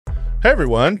Hey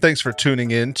everyone, thanks for tuning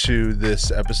in to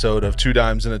this episode of Two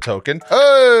Dimes and a Token.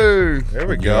 Hey, there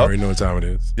we You go. already know what time it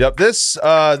is. Yep, this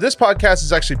podcast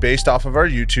is actually based off of our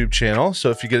YouTube channel.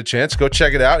 So if you get a chance, go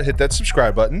check it out. Hit that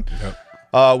subscribe button.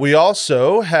 Yep. We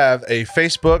also have a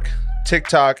Facebook,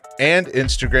 TikTok, and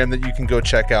Instagram that you can go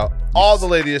check out all the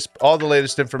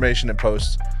latest information and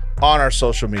posts on our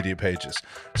social media pages.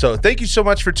 So thank you so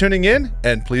much for tuning in,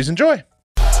 and please enjoy.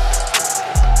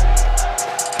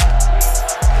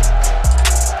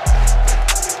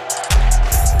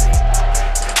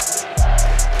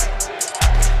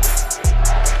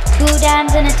 Two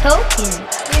dimes and a token.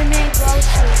 You may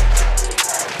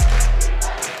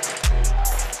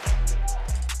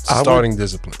Starting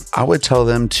discipline. I would tell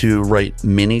them to write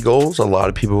mini goals. A lot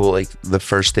of people, like, the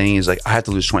first thing is like, I have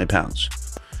to lose 20 pounds.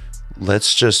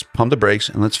 Let's just pump the brakes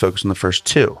and let's focus on the first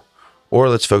two. Or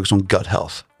let's focus on gut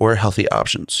health or healthy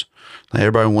options. Now,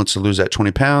 everybody wants to lose that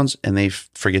 20 pounds and they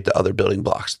forget the other building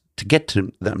blocks to get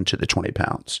to them to the 20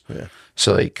 pounds. Yeah.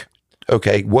 So, like,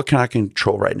 okay, what can I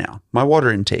control right now? My water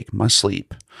intake, my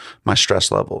sleep, my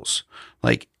stress levels,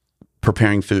 like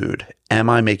preparing food. Am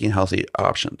I making healthy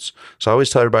options? So I always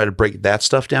tell everybody to break that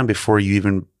stuff down before you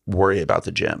even worry about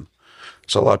the gym.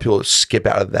 So a lot of people skip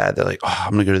out of that. They're like, oh,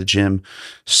 I'm going to go to the gym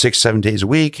 6-7 days a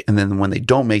week. And then when they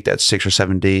don't make that 6 or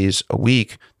 7 days a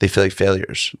week, they feel like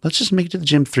failures. Let's just make it to the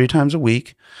gym 3 times a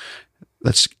week.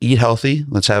 Let's eat healthy.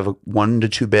 Let's have 1 to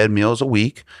 2 bad meals a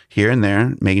week here and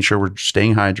there, making sure we're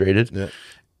staying hydrated. Yeah.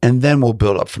 And then we'll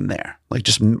build up from there. Like,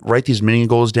 just write these mini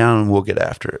goals down and we'll get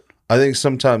after it. I think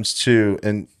sometimes too,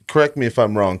 and correct me if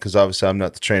I'm wrong, because obviously I'm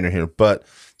not the trainer here, but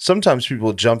sometimes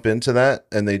people jump into that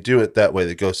and they do it that way.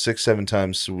 They go 6-7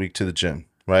 times a week to the gym,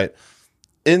 right?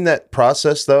 In that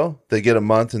process, though, they get a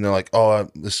month and they're like, oh,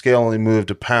 the scale only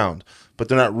moved a pound. But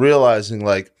they're not realizing,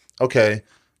 like, okay,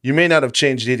 you may not have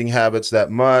changed eating habits that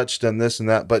much, done this and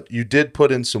that, but you did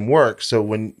put in some work. So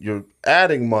when you're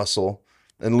adding muscle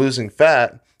and losing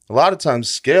fat, a lot of times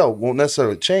scale won't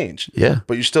necessarily change. Yeah.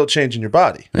 But you're still changing your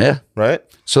body. Yeah. Right?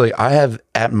 So, like, I have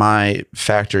at my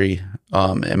factory,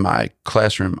 in my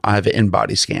classroom, I have an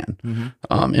InBody scan,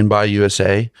 InBody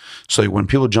USA. So, like, when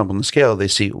people jump on the scale, they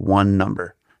see one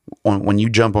number. When you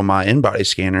jump on my InBody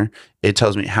scanner, it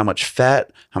tells me how much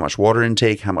fat, how much water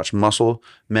intake, how much muscle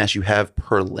mass you have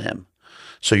per limb.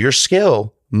 So your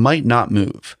scale might not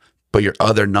move, but your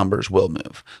other numbers will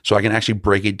move. So I can actually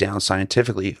break it down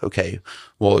scientifically. Okay,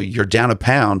 well, you're down a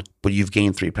pound, but you've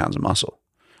gained 3 pounds of muscle.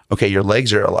 Okay, your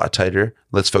legs are a lot tighter.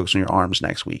 Let's focus on your arms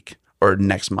next week or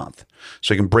next month.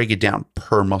 So you can break it down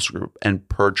per muscle group and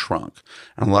per trunk.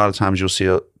 And a lot of times you'll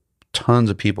see tons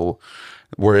of people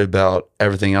worry about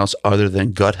everything else other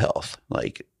than gut health.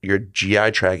 Like, your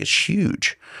GI tract is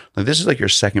huge. Like, this is like your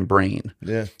second brain.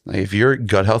 Yeah. Like, if your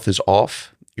gut health is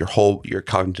off, your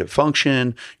cognitive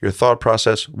function, your thought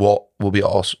process will be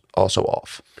also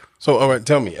off. So, all right,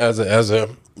 tell me, as a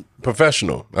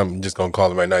professional, I'm just gonna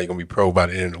call it right now. You're gonna be pro by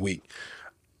the end of the week.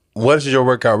 What is your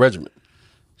workout regimen?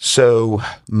 So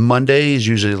Monday is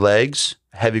usually legs,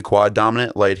 heavy quad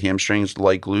dominant, light hamstrings,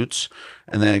 light glutes,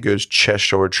 and then it goes chest,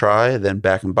 shoulder, tri, then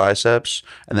back and biceps,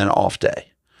 and then off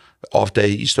day. Off day,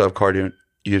 you still have cardio.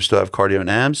 You still have cardio and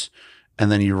abs,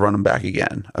 and then you run them back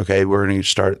again. Okay, we're going to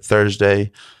start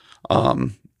Thursday,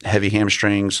 heavy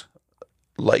hamstrings,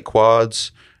 light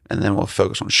quads, and then we'll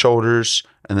focus on shoulders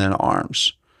and then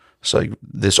arms. So, like,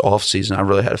 this off season, I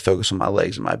really had to focus on my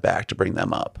legs and my back to bring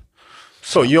them up.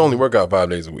 So you only work out 5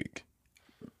 days a week?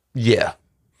 Yeah.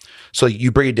 So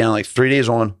you break it down like 3 days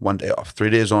on, 1 day off. 3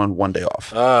 days on, 1 day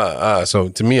off. So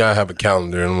to me, I have a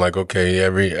calendar, and I'm like, okay,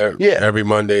 every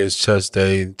Monday is chest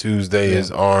day, Tuesday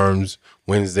is arms,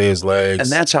 Wednesday is legs. And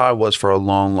that's how I was for a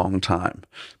long, long time.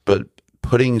 But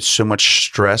putting so much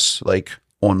stress, like,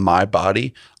 on my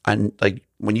body, like,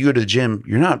 when you go to the gym,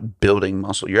 you're not building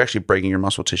muscle. You're actually breaking your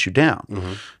muscle tissue down.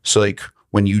 Mm-hmm. So, like,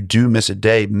 when you do miss a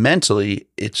day, mentally,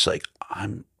 it's like,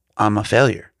 I'm a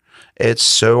failure. It's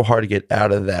so hard to get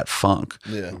out of that funk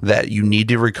that you need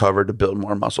to recover to build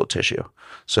more muscle tissue.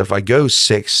 So if I go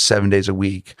 6-7 days a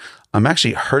week, I'm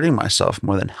actually hurting myself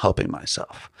more than helping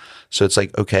myself. So it's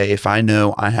like, okay, if I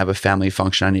know I have a family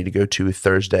function I need to go to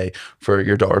Thursday for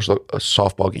your daughter's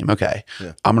softball game, okay,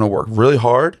 I'm going to work really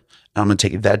hard and I'm going to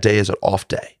take that day as an off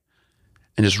day.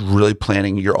 And just really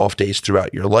planning your off days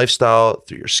throughout your lifestyle,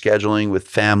 through your scheduling with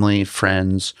family,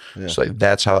 friends. Yeah. So, like,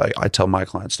 that's how I tell my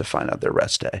clients to find out their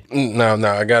rest day. Now,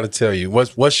 I got to tell you,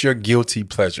 what's your guilty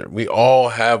pleasure? We all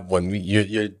have one.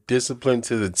 You're disciplined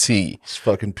to the T. It's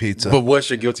fucking pizza. But what's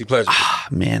your guilty pleasure?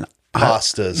 Man.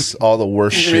 Pastas, all the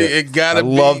worst shit. It gotta be.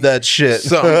 I love that shit.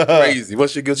 Something crazy.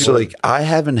 What's your guilty pleasure? So, like, I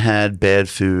haven't had bad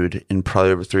food in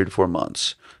probably over 3 to 4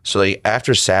 months. So like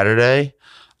after Saturday,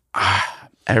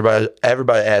 everybody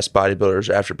asks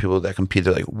bodybuilders after people that compete,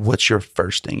 they're like, what's your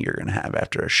first thing you're gonna have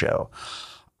after a show?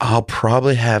 I'll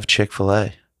probably have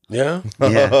Chick-fil-A. Yeah.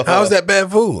 Yeah. How's that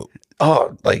bad food?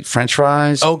 Oh, like French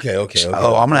fries. Okay.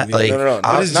 Oh, I'm gonna like. No.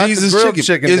 What is Not the Jesus grilled chicken?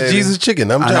 chicken, It's baby. Jesus chicken.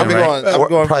 I'm I know, I'm talking right? about. going, I'm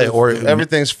going Probably for Oreo.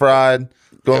 everything's fried.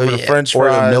 Going for the French Oreo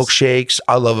fries. milkshakes.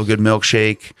 I love a good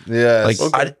milkshake. Yes.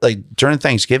 Like during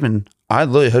Thanksgiving, I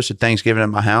literally hosted Thanksgiving at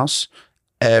my house.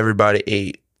 Everybody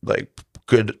ate like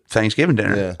good Thanksgiving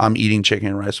dinner. Yeah. I'm eating chicken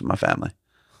and rice with my family.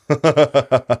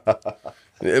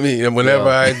 I mean, whenever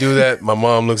I do that, my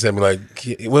mom looks at me like,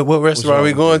 "What restaurant are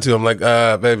we going to?" I'm like,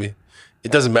 baby,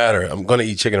 it doesn't matter. I'm gonna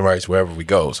eat chicken and rice wherever we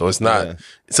go. So it's not. Yeah.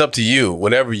 It's up to you.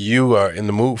 Whatever you are in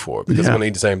the mood for, because I'm gonna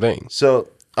eat the same thing. So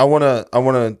I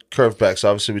wanna curve back. So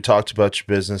obviously we talked about your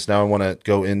business. Now I want to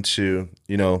go into,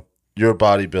 you're a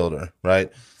bodybuilder,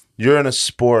 right? You're in a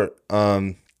sport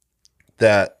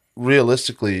that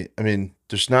realistically, I mean,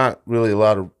 there's not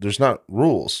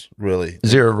rules really.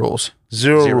 Zero rules.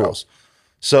 Zero rules.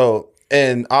 So,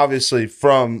 and obviously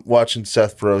from watching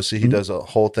Seth Feroce, he does a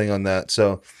whole thing on that.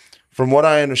 So from what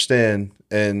I understand,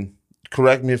 and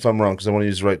correct me if I'm wrong, because I want to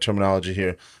use the right terminology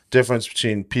here, difference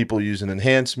between people using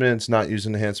enhancements, not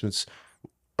using enhancements,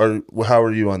 or how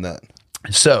are you on that?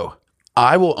 So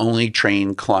I will only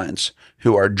train clients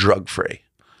who are drug free.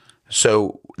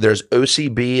 So there's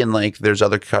OCB and like there's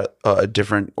other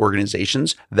different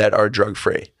organizations that are drug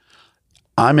free.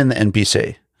 I'm in the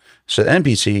NPC. So the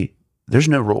NPC, there's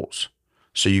no rules.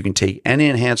 So you can take any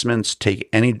enhancements, take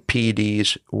any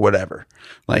PEDs, whatever.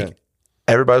 Like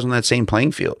everybody's on that same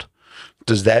playing field.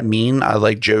 Does that mean I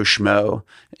like Joe Schmo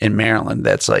in Maryland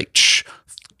that's like,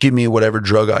 give me whatever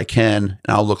drug I can and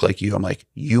I'll look like you? I'm like,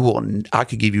 I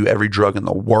could give you every drug in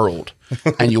the world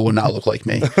and you will not look like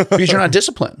me because you're not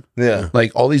disciplined. Yeah.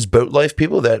 Like all these boat life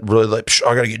people that really like,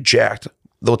 I got to get jacked.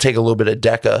 They'll take a little bit of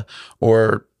Deca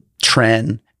or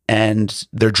Tren and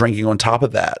they're drinking on top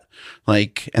of that.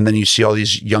 Like, and then you see all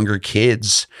these younger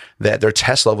kids that their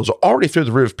test levels are already through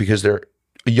the roof because they're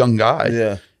a young guy.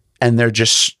 Yeah. And they're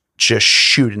just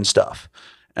shooting stuff.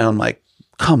 And I'm like,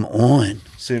 come on.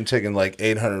 So you're taking like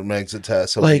 800 megs a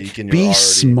test a Like, week and be you're already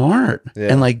smart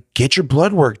Yeah. and like get your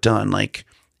blood work done. Like,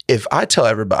 if I tell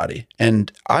everybody,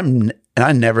 and I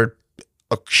never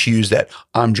accuse that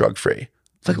I'm drug free.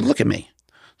 Like, look at me.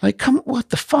 Like, what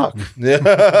the fuck?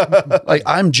 Yeah. Like,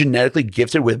 I'm genetically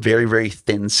gifted with very, very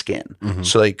thin skin.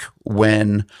 So like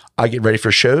when I get ready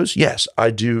for shows, yes,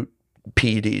 I do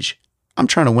PEDs. I'm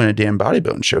trying to win a damn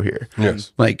bodybuilding show here.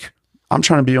 Yes. Like, I'm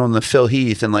trying to be on the Phil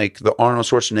Heath and like the Arnold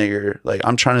Schwarzenegger. Like,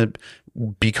 I'm trying to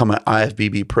become an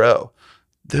IFBB pro.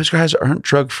 Those guys aren't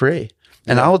drug free.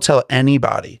 And I will tell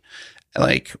anybody,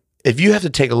 like, if you have to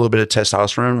take a little bit of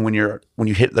testosterone when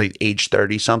you hit like age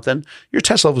 30 something, your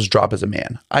test levels drop as a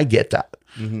man. I get that.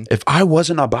 If I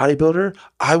wasn't a bodybuilder,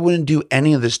 I wouldn't do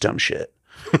any of this dumb shit.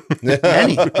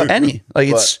 any. Like,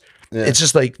 it's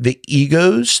just like the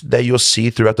egos that you'll see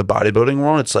throughout the bodybuilding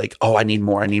world. It's like, oh, I need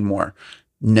more.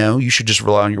 No, you should just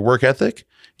rely on your work ethic,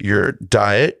 your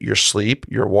diet, your sleep,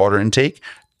 your water intake,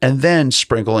 and then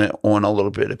sprinkle it on a little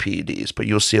bit of PEDs. But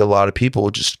you'll see a lot of people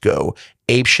just go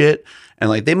ape shit. And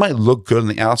like, they might look good on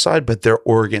the outside, but their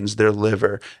organs, their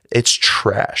liver, it's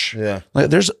trash. Yeah.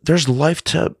 Like, there's life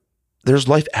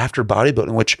after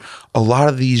bodybuilding, which a lot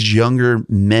of these younger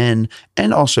men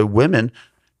and also women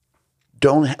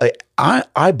don't like.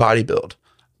 I bodybuild.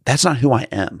 That's not who I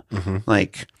am.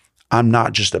 Like, I'm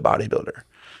not just a bodybuilder.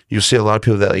 You'll see a lot of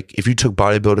people that, like, if you took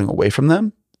bodybuilding away from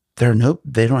them, they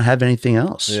don't have anything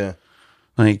else. Yeah.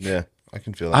 Like, Yeah. I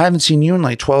can feel that. I haven't seen you in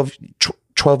like 12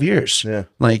 years. Yeah.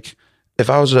 Like, if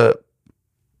I was a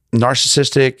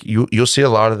narcissistic, you'll see a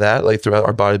lot of that like throughout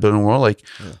our bodybuilding world. Like,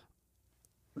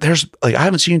 there's like, I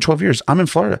haven't seen you in 12 years. I'm in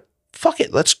Florida. Fuck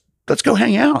it. Let's go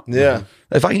hang out. Yeah.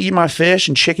 If I can eat my fish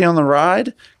and chicken on the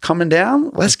ride coming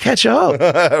down, let's catch up.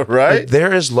 Right? Like,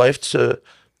 there's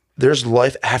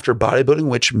life after bodybuilding,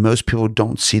 which most people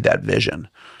don't see that vision.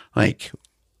 Like,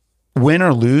 win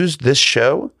or lose this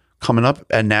show coming up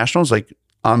at nationals, like,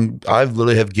 I've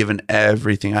literally have given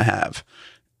everything I have,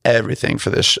 everything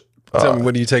for this. Tell me,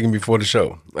 what are you taking before the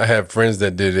show? I have friends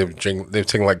that they've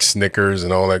taken like Snickers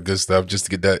and all that good stuff just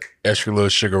to get that extra little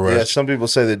sugar rush. Yeah, some people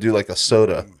say they do like a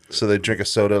soda. So they drink a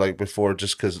soda like before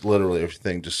just because literally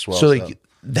everything just swells So like up.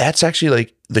 that's actually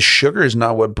like the sugar is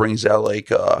not what brings out like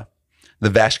the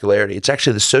vascularity. It's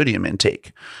actually the sodium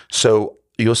intake. So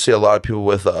you'll see a lot of people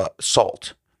with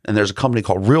salt, and there's a company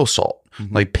called Real Salt.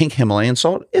 Like pink Himalayan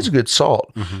salt is a good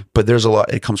salt, but there's a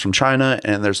lot, it comes from China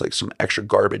and there's like some extra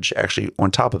garbage actually on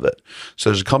top of it. So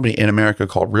there's a company in America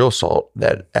called Real Salt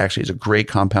that actually is a great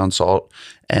compound salt.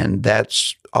 And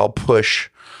I'll push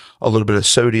a little bit of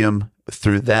sodium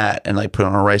through that and like put it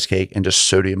on a rice cake and just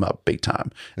sodium up big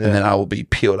time. And then I will be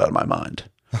peeled out of my mind.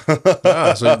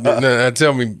 So now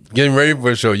tell me, getting ready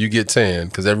for a show, you get tan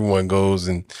because everyone goes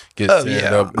and gets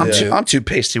tanned up. I'm too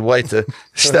pasty white to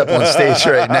step on stage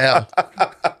right now.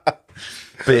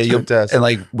 But yeah, and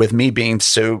like with me being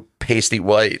so pasty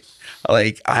white,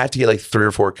 like I have to get like 3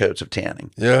 or 4 coats of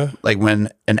tanning. Yeah. Like when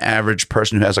an average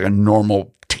person who has like a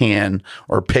normal tan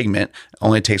or pigment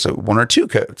only takes like 1 or 2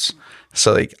 coats.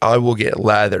 So like I will get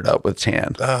lathered up with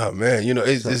tan. Oh man, you know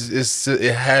it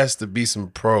has to be some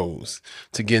pros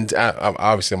to get into.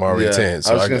 Obviously, I'm already tan.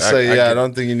 So I was gonna say, I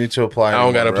don't think you need to apply. I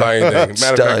don't got to apply anything.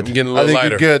 Matter of fact, I'm getting a little lighter.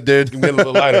 You're good, dude. I'm getting a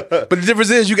little lighter. But the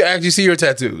difference is you can actually see your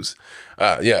tattoos.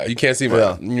 Yeah, you can't see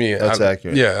mine. Yeah, that's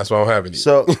accurate. Yeah, that's why I'm having it.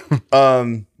 So,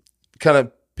 kind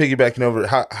of piggybacking over,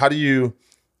 how do you?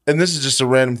 And this is just a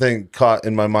random thing caught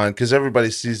in my mind because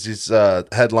everybody sees these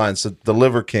headlines. So the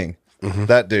Liver King,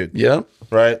 that dude. Yeah.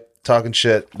 Right? Talking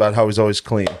shit about how he's always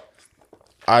clean.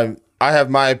 I have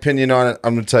my opinion on it.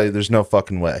 I'm gonna tell you, there's no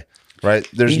fucking way. Right?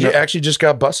 He actually just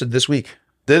got busted this week.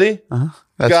 Did he? God,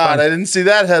 fine. I didn't see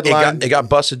that headline. It got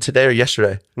busted today or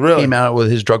yesterday. Really? Came out with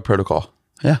his drug protocol.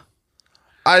 Yeah.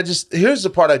 Here's the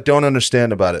part I don't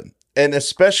understand about it. And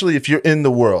especially if you're in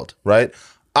the world, right?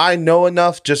 I know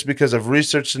enough just because I've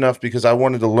researched enough because I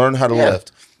wanted to learn how to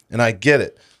lift. And I get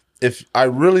it. If I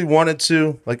really wanted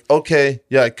to, like, okay,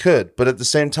 yeah, I could. But at the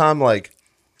same time, like,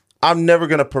 I'm never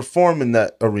going to perform in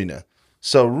that arena.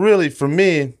 So really, for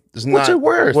me, it's not. What's it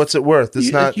worth? What's it worth?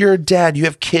 It's not. You're a dad. You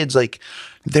have kids. Like,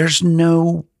 there's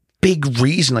no big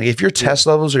reason. Like, if your test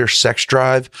levels or your sex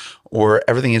drive or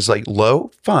everything is like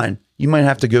low, fine. You might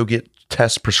have to go get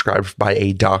tests prescribed by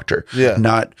a doctor. Yeah.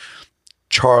 Not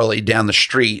Charlie down the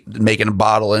street making a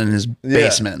bottle in his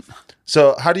basement.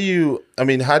 So do you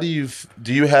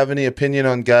have any opinion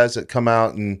on guys that come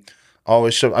out and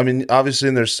always show? I mean, obviously,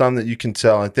 and there's some that you can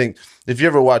tell. I think if you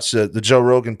ever watch the Joe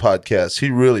Rogan podcast, he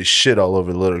really shit all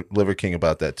over Liver King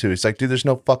about that too. He's like, dude, there's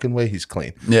no fucking way he's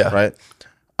clean. Yeah. Right.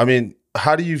 I mean,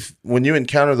 how do you, when you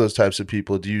encounter those types of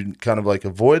people, do you kind of like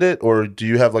avoid it or do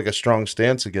you have like a strong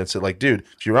stance against it? Like, dude,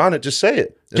 if you're on it, just say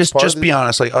it. Just be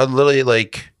honest. Like, I literally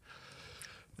like,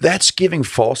 that's giving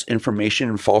false information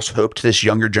and false hope to this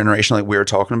younger generation like we were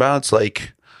talking about. It's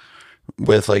like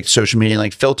with like social media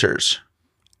like filters.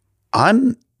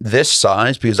 I'm this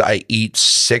size because I eat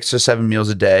 6 to 7 meals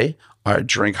a day. I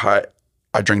drink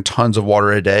tons of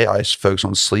water a day. I focus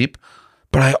on sleep,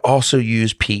 but I also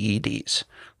use PEDs.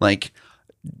 Like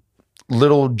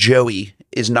little Joey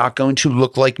is not going to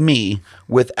look like me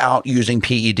without using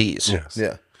PEDs. Yes.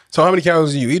 Yeah. So how many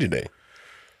calories do you eat a day?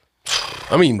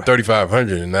 I mean,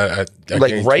 3,500, and I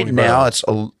like right now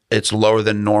it's lower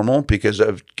than normal because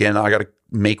again I got to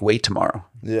make weight tomorrow.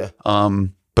 Yeah.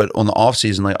 But on the off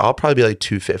season, like I'll probably be like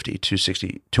 250,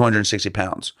 260, 260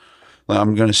 pounds. Like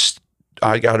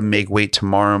I got to make weight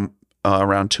tomorrow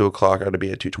around 2:00. I got to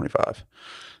be at 225.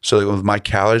 So like with my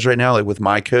calories right now, like with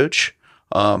my coach,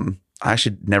 I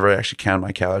actually never count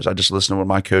my calories. I just listen to what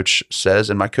my coach says,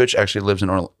 and my coach actually lives in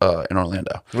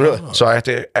Orlando. Really? So I got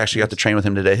to train with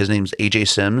him today. His name's AJ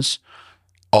Sims.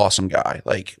 Awesome guy,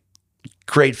 like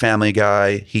great family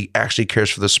guy. He actually cares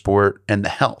for the sport and the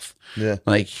health. Yeah,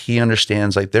 like he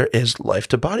understands like there is life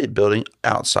to bodybuilding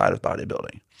outside of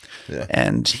bodybuilding. Yeah,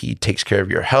 and he takes care of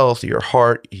your health, your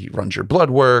heart. He runs your blood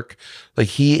work. Like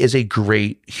he is a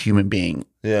great human being.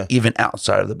 Yeah, even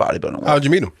outside of the bodybuilding world. How'd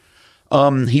you meet him?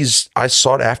 I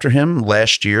sought after him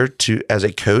last year as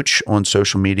a coach on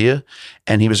social media,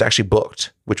 and he was actually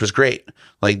booked, which was great.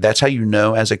 Like that's how you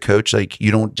know as a coach, like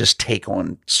you don't just take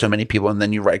on so many people and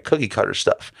then you write cookie cutter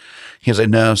stuff. He was like,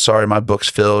 no, sorry, my book's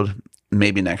filled,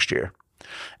 maybe next year.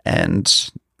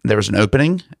 And there was an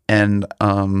opening and,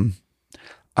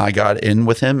 I got in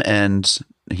with him and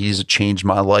he's changed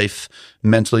my life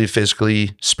mentally,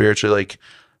 physically, spiritually, like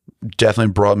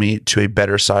definitely brought me to a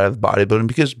better side of bodybuilding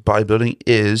because bodybuilding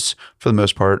is, for the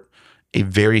most part, a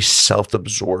very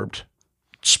self-absorbed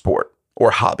sport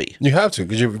or hobby. You have to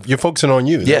because you're focusing on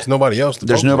you. There's nobody else.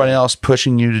 There's nobody else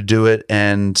pushing you to do it.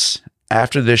 And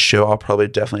after this show, I'll probably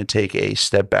definitely take a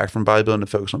step back from bodybuilding to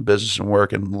focus on business and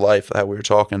work and life, how we were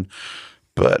talking.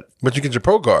 But you get your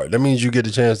pro card. That means you get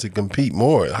a chance to compete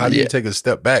more. How do you take a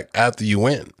step back after you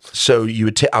win? So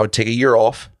I would take a year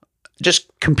off.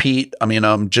 Just compete. I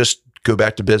mean, just go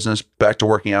back to business, back to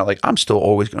working out. Like I'm still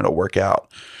always going to work out.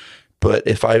 But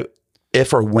if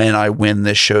or when I win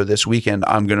this show this weekend,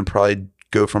 I'm going to probably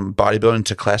go from bodybuilding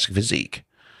to classic physique.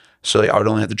 So like, I would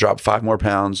only have to drop 5 more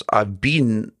pounds. I've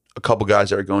beaten a couple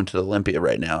guys that are going to the Olympia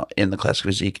right now in the classic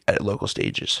physique at local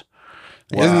stages.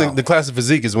 Isn't the classic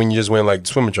physique is when you just wear like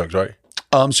swimming trunks, right?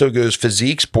 So it goes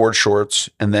physiques, board shorts,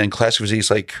 and then classic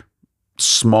physiques like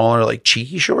smaller, like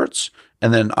cheeky shorts,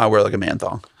 and then I wear like a man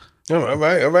thong. All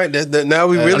right. Now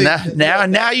we really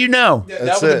Now you know.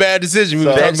 that was a bad decision. We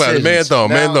were talking about it. Man thong.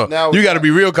 Now You got to be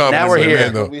real confident. Now we're in here.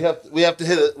 man thong. We have to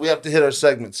hit it. We have to hit our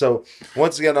segment. So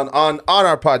once again on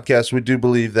our podcast, we do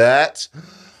believe that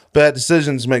bad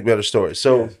decisions make better stories.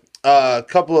 So a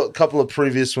couple of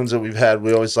previous ones that we've had,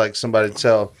 we always like somebody to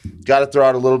tell. Got to throw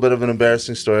out a little bit of an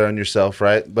embarrassing story on yourself,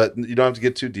 right? But you don't have to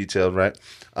get too detailed, right?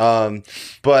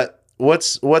 But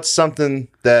what's something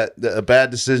that a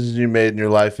bad decision you made in your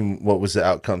life, and what was the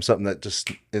outcome? Something that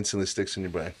just instantly sticks in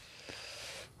your brain.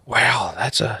 Wow,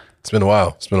 It's been a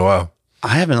while. I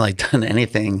haven't like done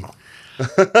anything.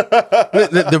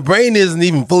 The brain isn't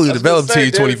even fully was gonna developed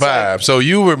say, till you're dude, it's 25. So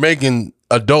you were making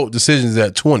adult decisions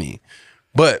at 20,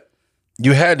 but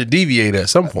you had to deviate at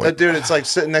some point. Dude, it's like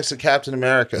sitting next to Captain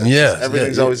America. Yeah,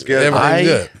 Everything's always good. Everything's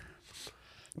good.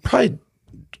 Probably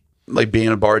like being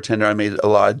a bartender, I made a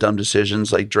lot of dumb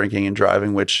decisions like drinking and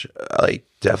driving, which like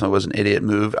definitely was an idiot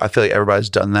move. I feel like everybody's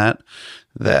done that.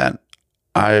 That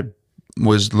I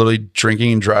was literally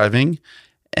drinking and driving,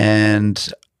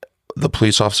 and the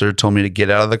police officer told me to get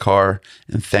out of the car,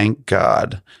 and thank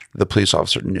God the police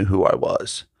officer knew who I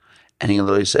was. And he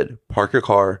literally said, park your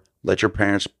car, let your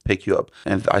parents pick you up.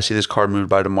 And if I see this car moved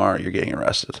by tomorrow, you're getting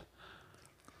arrested.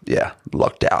 Yeah,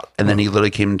 lucked out. And then he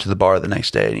literally came into the bar the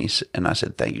next day, and I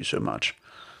said, thank you so much.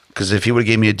 Because if he would have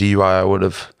gave me a DUI, I would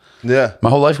have, my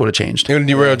whole life would have changed. It would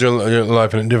derail your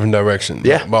life in a different direction.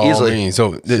 Yeah, by easily. all means.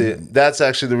 So See, that's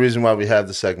actually the reason why we have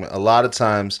the segment. A lot of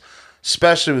times,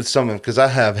 especially with someone, because I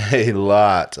have a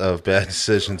lot of bad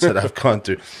decisions that I've gone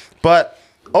through. But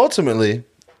ultimately,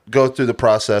 go through the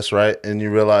process, right? And you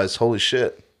realize, holy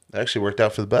shit, it actually worked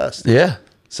out for the best. Yeah.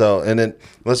 So, and then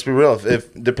let's be real.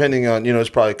 If depending on, it's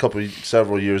probably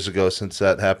several years ago since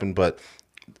that happened, but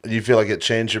you feel like it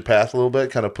changed your path a little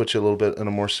bit, kind of put you a little bit on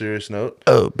a more serious note?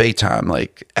 Oh, big time.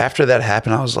 Like after that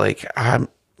happened, I was like, what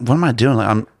am I doing?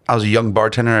 Like I was a young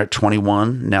bartender at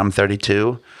 21. Now I'm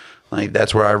 32. Like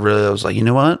that's where I was like, you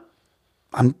know what?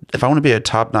 If I want to be a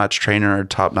top-notch trainer or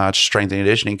top-notch strength and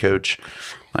conditioning coach,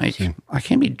 like I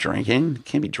can't be drinking,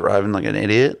 can't be driving like an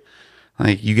idiot.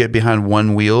 Like you get behind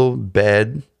one wheel,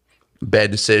 bad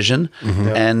decision,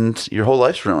 and your whole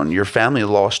life's ruined. Your family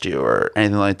lost you or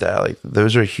anything like that. Like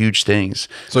those are huge things.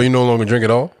 you no longer drink at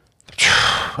all?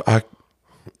 I,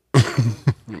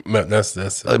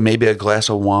 That's maybe a glass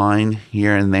of wine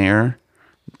here and there,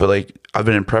 but like I've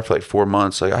been in prep for like 4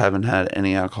 months. Like I haven't had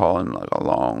any alcohol in like a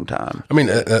long time. I mean,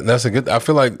 that's a good. I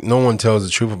feel like no one tells the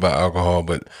truth about alcohol,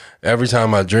 but every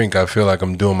time I drink, I feel like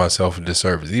I'm doing myself a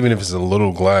disservice. Even if it's a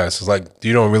little glass, it's like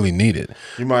you don't really need it.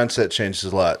 Your mindset changes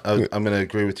a lot. I'm going to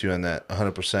agree with you on that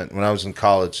 100%. When I was in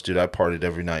college, dude, I partied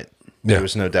every night. Yeah. There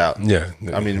was no doubt. Yeah.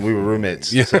 I mean, we were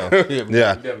roommates. Yeah. So,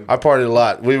 yeah. I partied a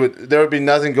lot. There would be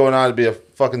nothing going on. It'd be a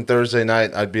fucking Thursday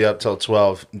night. I'd be up till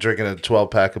 12, drinking a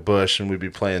 12-pack of Busch, and we'd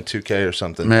be playing 2K or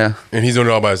something. Yeah. And he's doing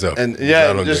it all by himself. And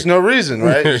yeah, just no reason,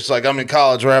 right? It's like I'm in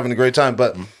college, we're having a great time.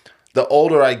 But the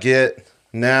older I get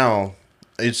now,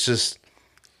 it's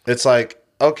like,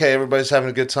 okay, everybody's having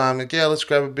a good time. Like, yeah, let's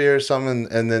grab a beer or something.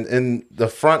 And then in the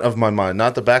front of my mind,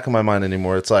 not the back of my mind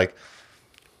anymore, it's like,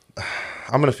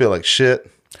 I'm going to feel like shit.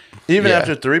 Even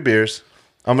after 3 beers,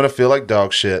 I'm going to feel like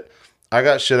dog shit. I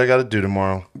got shit I got to do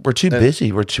tomorrow. We're too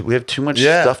busy. We have too much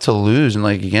stuff to lose. And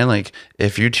like, again, like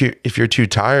if you're too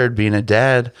tired being a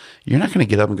dad, you're not going to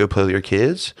get up and go play with your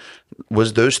kids.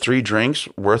 Was those 3 drinks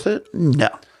worth it? No.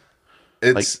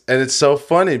 And it's so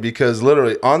funny because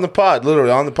literally on the pod,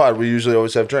 we usually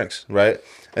always have drinks, right?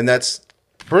 And that's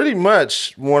pretty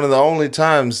much one of the only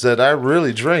times that I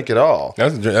really drink at all.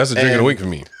 That's a drink of the week for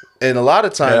me. And a lot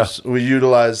of times we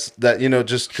utilize that,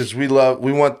 just because we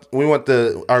want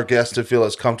our guests to feel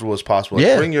as comfortable as possible.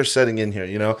 Like, bring your setting in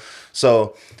here,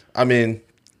 So, I mean,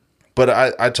 but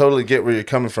I totally get where you're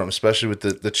coming from, especially with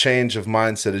the change of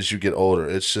mindset as you get older.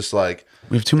 It's just like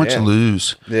we have too much to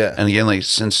lose. Yeah. And again, like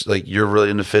since like you're really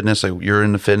into fitness,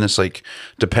 like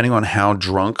depending on how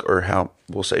drunk or how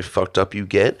we'll say fucked up you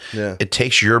get, it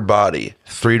takes your body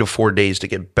 3 to 4 days to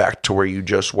get back to where you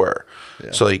just were. Yeah.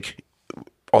 So like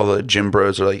all the gym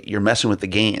bros are like, you're messing with the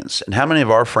gains. And how many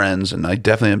of our friends, and like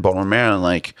definitely in Baltimore, Maryland,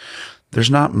 like there's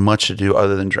not much to do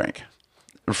other than drink.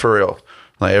 For real.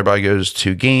 Like everybody goes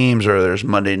to games, or there's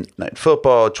Monday night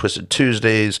football, Twisted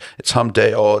Tuesdays, it's hump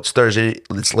day, oh, it's Thursday,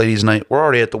 it's ladies' night. We're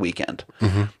already at the weekend.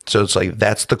 So it's like,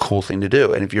 that's the cool thing to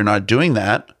do. And if you're not doing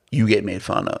that, you get made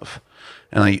fun of.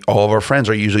 And like all of our friends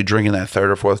are usually drinking that third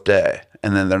or fourth day,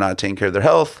 and then they're not taking care of their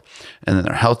health, and then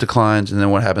their health declines. And then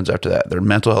what happens after that? Their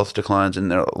mental health declines,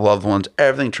 and their loved ones,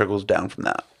 everything trickles down from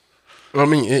that. I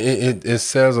mean, it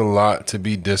says a lot to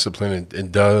be disciplined.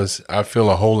 It does. I feel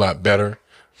a whole lot better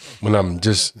when I'm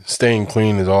just staying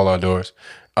clean as all outdoors.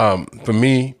 For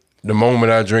me, the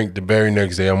moment I drink, the very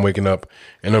next day, I'm waking up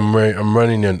and I'm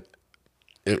running an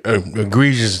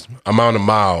egregious amount of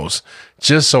miles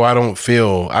just so I can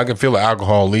feel the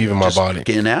alcohol leaving my body.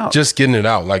 Getting out. Just getting it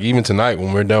out. Like even tonight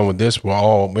when we're done with this, we're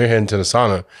heading to the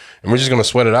sauna and we're just going to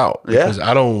sweat it out. Yeah. Because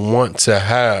I don't want to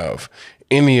have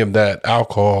any of that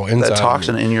alcohol inside that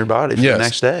toxin in your body for the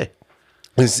next day.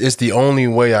 It's the only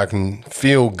way I can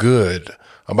feel good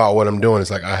about what I'm doing.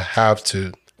 It's like I have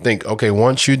to think, okay,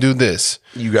 once you do this,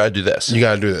 You got to do this. you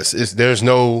got to do this. There's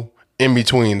no in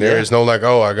between. There is no like,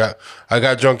 oh, I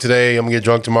got drunk today, I'm gonna get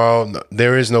drunk tomorrow. No,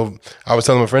 there is no. I was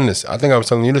telling my friend this. I think I was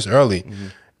telling you this early.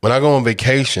 When I go on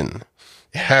vacation,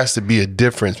 it has to be a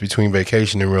difference between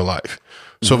vacation and real life.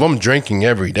 So if I'm drinking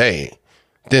every day,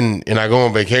 and I go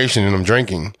on vacation and I'm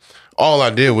drinking, all I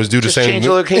did was do the same. Change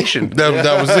the location.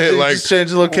 That was it. Like Just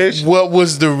change the location. What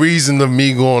was the reason of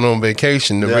me going on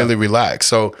vacation to really relax?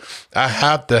 So I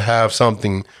have to have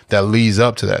something that leads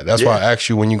up to that. That's why I asked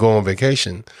you when you go on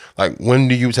vacation, like when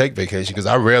do you take vacation? Because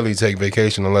I rarely take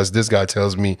vacation unless this guy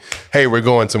tells me, hey, we're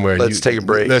going somewhere. Let's take a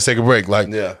break. Let's take a break. Like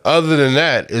other than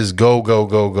that is go,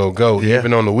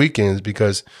 even on the weekends,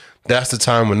 because that's the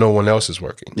time when no one else is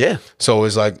working. Yeah. So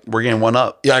it's like, We're getting one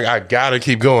up. yeah, I gotta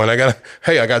keep going. I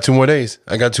got 2 more days.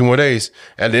 I got 2 more days.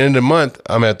 At the end of the month,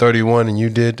 I'm at 31 and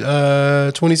you did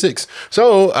 26.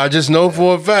 So I just know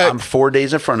for a fact. I'm 4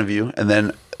 days in front of you, and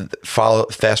then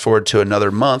fast forward to another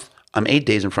month, I'm 8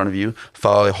 days in front of you.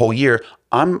 Follow a whole year,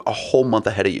 I'm a whole month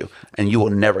ahead of you, and you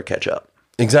will never catch up.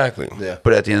 Exactly. Yeah.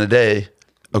 But at the end of the day,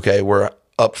 okay, we're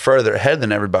up further ahead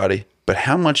than everybody, but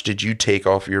how much did you take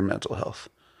off your mental health?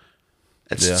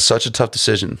 It's such a tough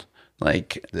decision.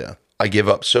 Like, I give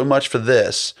up so much for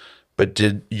this, but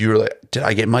did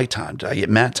I get mic time? Did I get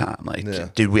Matt time?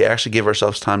 Like, did we actually give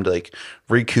ourselves time to like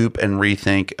recoup and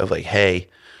rethink of like, hey,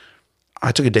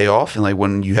 I took a day off. And like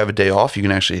when you have a day off, you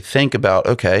can actually think about,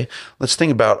 okay, let's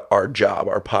think about our job,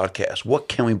 our podcast. What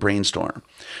can we brainstorm?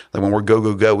 Like when we're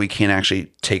go, we can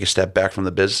actually take a step back from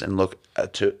the business and look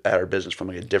at our business from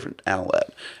like a different outlet.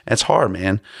 And it's hard,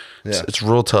 man. It's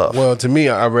real tough. Well, to me,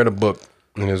 I read a book,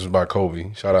 and this was by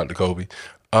Kobe. Shout out to Kobe.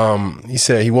 He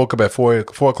said he woke up at 4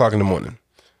 o'clock in the morning,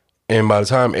 and by the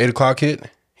time 8 o'clock hit,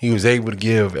 he was able to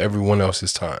give everyone else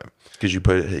his time. Because you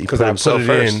put it Because I put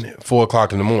it in 4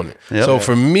 o'clock in the morning. Yep. So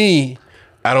for me,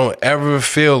 I don't ever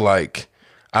feel like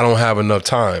I don't have enough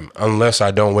time unless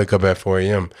I don't wake up at 4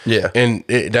 a.m. Yeah. And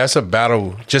that's a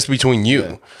battle just between you.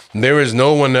 Yeah. There is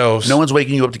no one else. No one's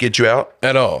waking you up to get you out?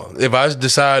 At all. If I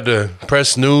decide to press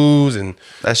snooze and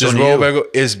that's just roll back up,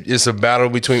 it's a battle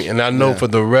between. And I know for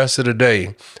the rest of the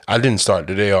day, I didn't start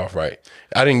the day off right.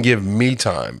 I didn't give me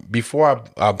time. Before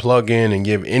I plug in and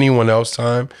give anyone else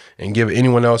time and give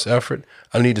anyone else effort,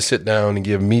 I need to sit down and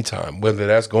give me time, whether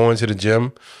that's going to the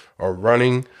gym or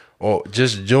running or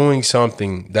just doing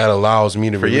something that allows me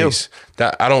to release.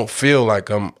 That I don't feel like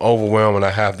I'm overwhelmed and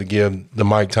I have to give the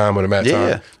mic time or the mat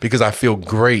time because I feel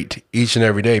great each and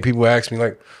every day. People ask me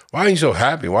like, why are you so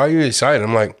happy? Why are you excited?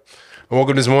 I'm like, I woke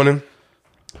up this morning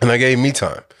and I gave me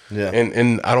time. Yeah.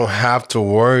 And I don't have to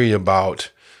worry about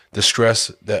the stress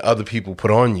that other people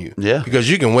put on you. Yeah. Because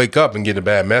you can wake up and get a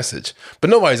bad message. But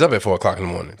nobody's up at 4 o'clock in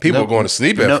the morning. People are going to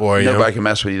sleep at 4 a.m. Nobody can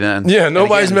mess with you then. Yeah,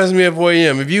 nobody's messing me at 4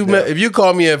 a.m. If you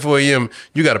call me at 4 a.m.,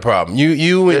 you got a problem.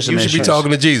 You should be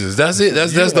talking to Jesus. That's it.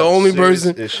 That's the only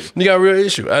person. You got a real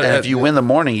issue. And if you win the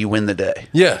morning, you win the day.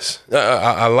 Yes.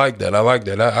 I like that.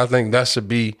 I think that should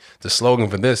be the slogan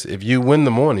for this. If you win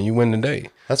the morning, you win the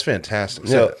day. That's fantastic.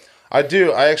 Yeah. So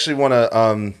I actually want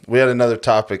to, we had another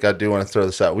topic. I do want to throw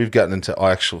this out. We've gotten into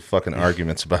actual fucking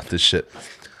arguments about this shit.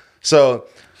 So,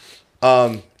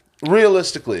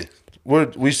 realistically,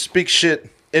 we speak shit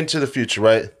into the future,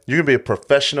 right? You're going to be a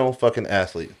professional fucking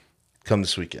athlete come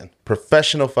this weekend.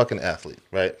 Professional fucking athlete,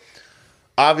 right?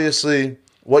 Obviously,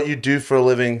 what you do for a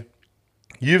living,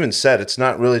 you even said it's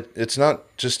not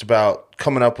just about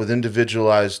coming up with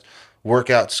individualized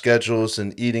workout schedules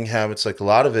and eating habits. Like a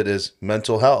lot of it is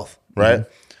mental health, right?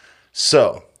 Mm-hmm.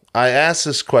 So I asked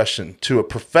this question to a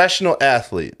professional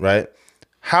athlete, right?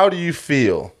 How do you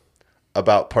feel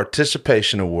about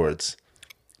participation awards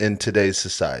in today's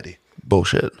society?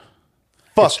 Bullshit.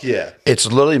 Fuck yeah. It's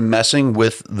literally messing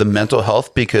with the mental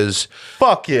health because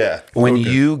Fuck yeah. when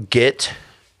you get,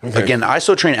 again, I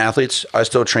still train athletes. I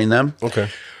still train them. Okay.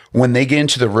 When they get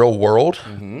into the real world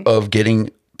of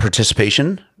getting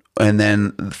participation, and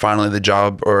then finally the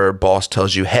job or boss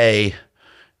tells you, hey,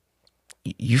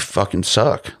 you fucking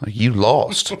suck. Like, you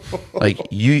lost. Like,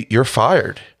 you're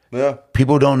fired. Yeah.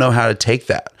 People don't know how to take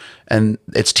that. And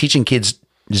it's teaching kids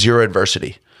zero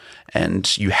adversity.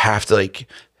 And you have to, like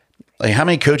how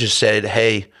many coaches said,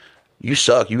 hey, you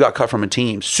suck. You got cut from a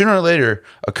team. Sooner or later,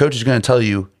 a coach is going to tell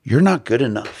you, you're not good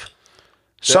enough.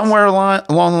 Somewhere along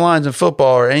the lines in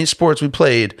football or any sports we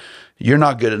played, you're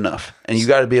not good enough. And you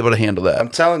got to be able to handle that. I'm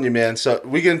telling you, man. So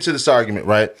we get into this argument,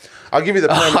 right? I'll give you the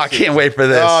premise. I can't wait for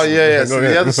this. Oh, yeah. So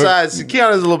the other side,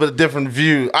 Keon has a little bit of different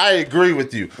view. I agree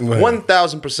with you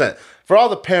 1,000%. For all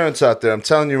the parents out there, I'm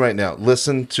telling you right now,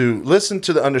 listen to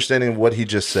the understanding of what he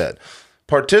just said.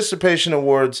 Participation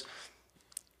awards,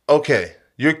 okay,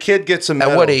 your kid gets a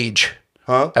medal. At what age?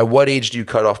 Huh? At what age do you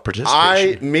cut off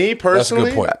participation? Me That's a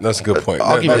personally, good point. That's a good point.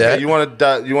 I'll give you that. You want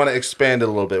to expand it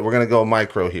a little bit. We're going to go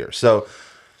micro here. So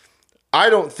I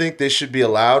don't think they should be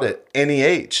allowed at any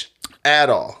age at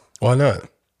all. Why not?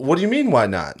 What do you mean, why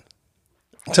not?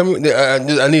 Tell me.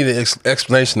 I need an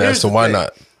explanation Here's as to the why thing.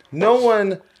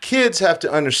 not. Kids have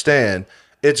to understand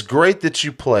it's great that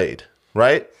you played,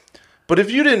 right? But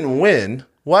if you didn't win,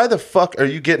 why the fuck are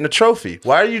you getting a trophy?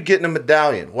 Why are you getting a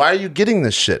medallion? Why are you getting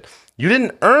this shit? You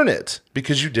didn't earn it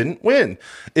because you didn't win.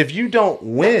 If you don't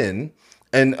win,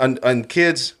 and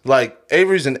kids like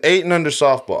Avery's an 8 and under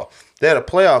softball, they had a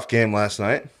playoff game last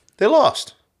night. They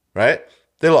lost, right?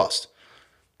 They lost.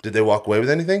 Did they walk away with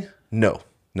anything? No,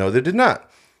 they did not.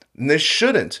 And they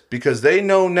shouldn't, because they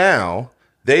know now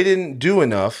they didn't do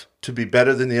enough to be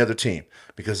better than the other team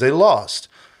because they lost.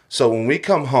 So when we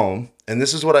come home, and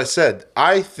this is what I said,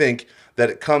 I think that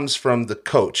it comes from the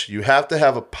coach. You have to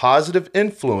have a positive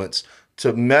influence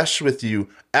to mesh with you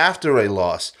after a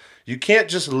loss. You can't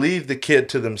just leave the kid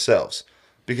to themselves,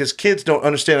 because kids don't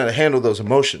understand how to handle those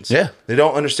emotions. Yeah. They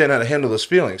don't understand how to handle those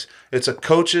feelings. It's a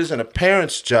coach's and a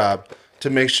parent's job to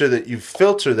make sure that you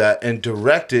filter that and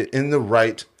direct it in the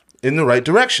right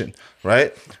direction,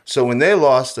 right? So when they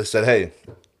lost, I said, hey,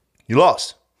 you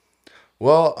lost.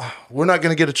 Well, we're not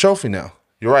going to get a trophy now.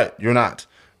 You're right. You're not,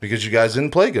 because you guys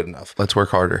didn't play good enough. Let's work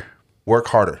harder. Work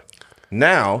harder.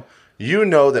 Now, you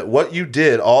know that what you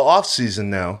did all off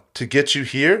season now to get you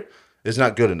here is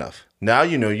not good enough. Now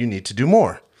you know you need to do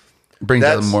more. Brings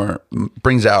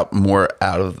out more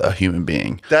out of a human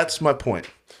being. That's my point.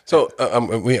 So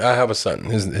I have a son.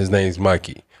 His name's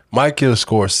Mikey. Mikey will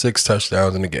score 6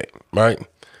 touchdowns in a game, right?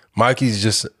 Mikey's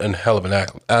just a hell of an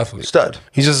athlete. Stud.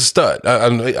 He's just a stud.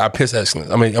 I piss excellence.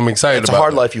 I mean, I'm excited It's about a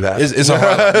hard it. life you have. It's a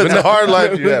hard life. It's a hard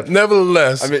life you have.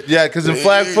 Nevertheless. I mean, yeah, because in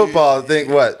flag football, I think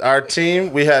our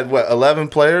team, we had 11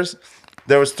 players.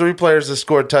 There was 3 players that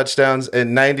scored touchdowns,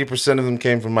 and 90% of them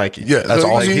came from Mikey. yeah, That's so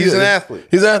awesome. He's an athlete.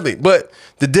 He's an athlete. But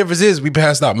the difference is we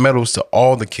passed out medals to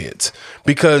all the kids,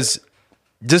 because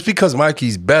just because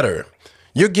Mikey's better,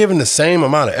 you're giving the same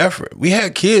amount of effort. We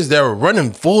had kids that were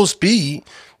running full speed.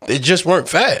 They just weren't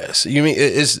fast. You mean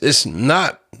it's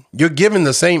not, you're giving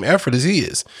the same effort as he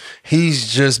is.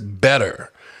 He's just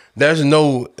better.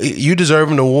 You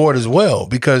deserve an award as well,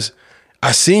 because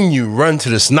I seen you run to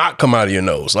the snot come out of your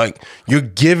nose. Like, you're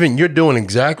doing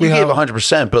exactly You how. gave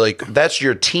 100%, but like, that's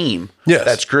your team. Yes.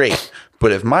 That's great.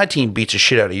 But if my team beats the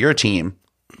shit out of your team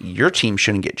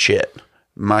shouldn't get shit.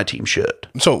 My team should.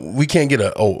 So we can't get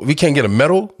a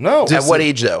medal? No. At what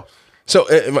age though? So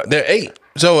they're 8.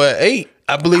 So at 8,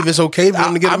 I believe it's okay for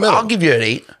them to get a medal. I'll give you an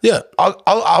 8. Yeah.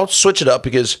 I'll switch it up,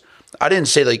 because I didn't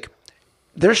say, like,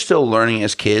 they're still learning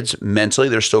as kids mentally.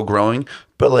 They're still growing.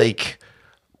 But like,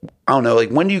 I don't know, like,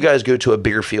 when do you guys go to a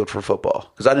bigger field for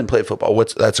football? Because I didn't play football.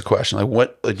 That's a question. Like,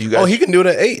 what, like, do you guys? Oh, he can do it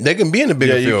at 8. They can be in a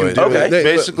bigger Yeah, you field. can do Okay. it.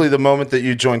 Basically, the moment that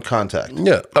you join contact.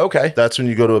 Yeah. Okay. That's when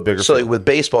you go to a bigger So field. like with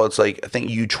baseball, it's like, I think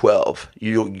U12,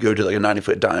 you go to like a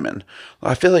 90-foot diamond.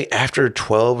 I feel like after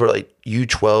 12 or like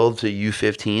U12 to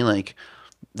U15, like,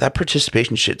 that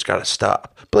participation shit's got to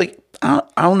stop. But like, I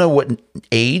don't know what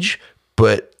age,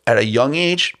 but at a young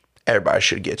age, everybody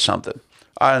should get something.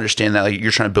 I understand that, like,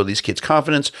 you're trying to build these kids'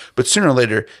 confidence, but sooner or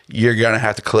later, you're gonna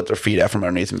have to clip their feet out from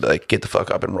underneath and be like, get the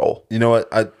fuck up and roll. You know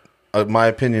what? My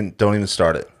opinion, don't even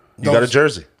start it. You got a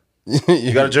jersey.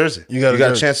 You got a jersey. You got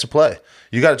a chance to play.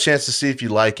 You got a chance to see if you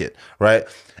like it, right?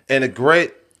 And a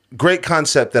great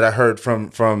concept that I heard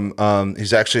from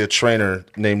he's actually a trainer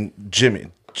named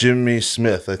Jimmy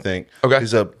Smith, I think. Okay.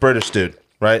 He's a British dude,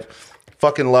 right?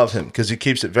 Fucking love him because he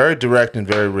keeps it very direct and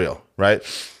very real, right?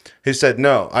 He said,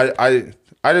 no,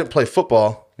 I didn't play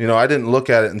football. You know, I didn't look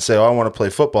at it and say, "Oh, I want to play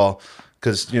football,"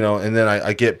 because and then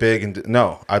I get big and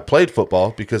no, I played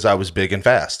football because I was big and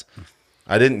fast.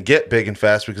 I didn't get big and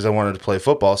fast because I wanted to play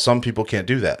football. Some people can't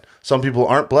do that. Some people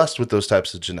aren't blessed with those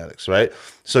types of genetics, right?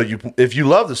 So if you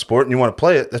love the sport and you want to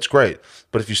play it, that's great.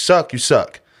 But if you suck, you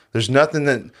suck. There's nothing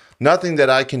that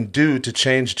I can do to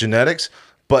change genetics,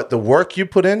 but the work you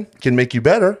put in can make you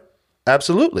better.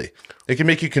 Absolutely. It can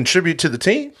make you contribute to the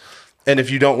team. And if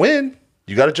you don't win,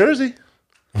 you got a jersey.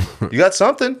 You got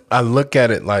something. I look at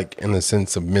it like in the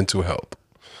sense of mental health.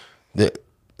 The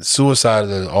suicide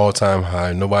is at an all-time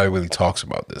high. Nobody really talks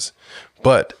about this.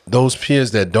 But those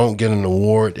peers that don't get an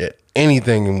award at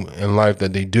anything in life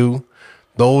that they do,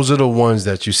 those are the ones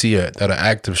that you see that are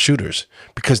active shooters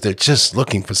because they're just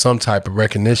looking for some type of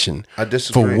recognition I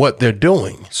disagree. for what they're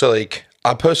doing. So like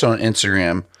I posted on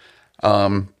Instagram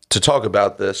to talk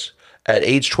about this. At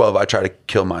age 12, I tried to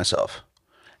kill myself.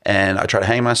 And I tried to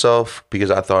hang myself because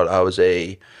I thought I was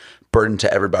a burden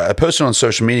to everybody. I posted on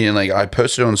social media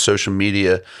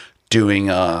doing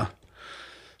a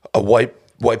white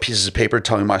pieces of paper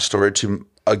telling my story to,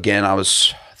 again, I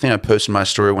think I posted my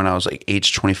story when I was like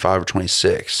age 25 or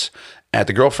 26. And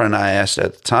the girlfriend I asked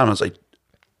at the time, I was like,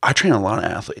 I train a lot of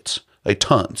athletes, like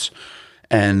tons.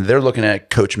 And they're looking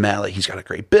at Coach Matt, like he's got a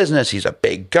great business. He's a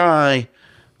big guy.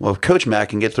 Well, if Coach Matt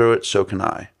can get through it, so can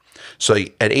I. So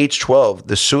at age 12,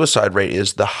 the suicide rate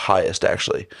is the highest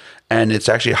actually. And it's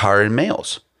actually higher in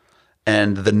males.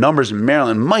 And the numbers in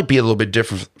Maryland might be a little bit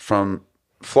different from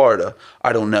Florida.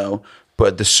 I don't know.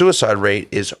 But the suicide rate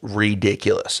is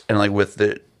ridiculous. And like with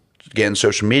again,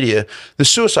 social media, the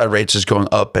suicide rates is going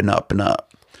up and up and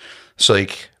up. So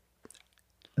like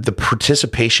the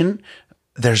participation,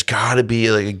 there's got to be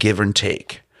like a give and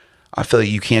take. I feel like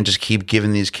you can't just keep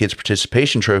giving these kids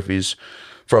participation trophies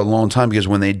for a long time because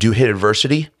when they do hit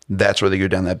adversity, that's where they go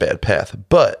down that bad path.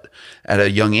 But at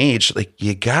a young age, like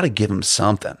you got to give them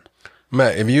something.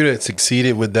 Matt, if you'd have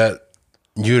succeeded with that,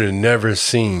 you'd have never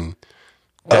seen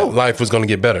that life was going to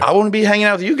get better. I wouldn't be hanging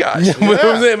out with you guys. Yeah.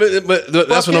 but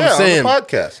that's what I'm saying. On the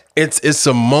podcast. It's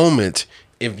a moment.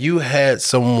 If you had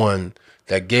someone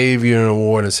that gave you an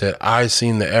award and said, "I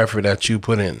seen the effort that you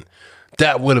put in,"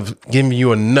 that would have given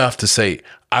you enough to say,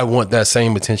 "I want that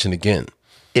same attention again."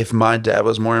 If my dad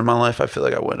was more in my life, I feel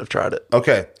like I wouldn't have tried it.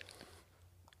 Okay.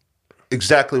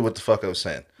 Exactly what the fuck I was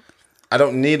saying. I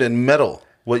don't need a medal.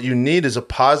 What you need is a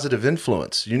positive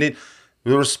influence. You need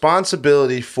the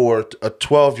responsibility for a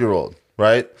 12-year-old,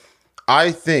 right?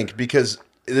 I think, because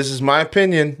this is my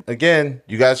opinion, again,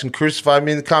 you guys can crucify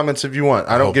me in the comments if you want.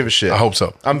 I don't give a shit. I hope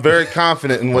so. I'm very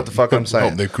confident in what the fuck I'm I saying.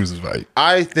 hope they crucify you.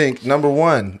 I think, number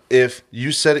one, if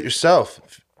you said it yourself,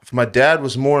 if my dad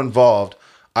was more involved,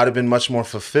 I'd have been much more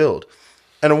fulfilled.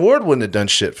 An award wouldn't have done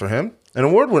shit for him. An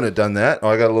award wouldn't have done that. Oh,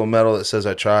 I got a little medal that says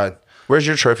I tried. Where's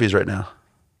your trophies right now?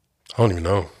 I don't even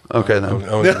know. Okay, then. I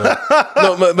don't even know.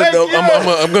 No, but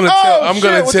I'm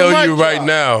gonna tell you right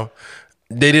now,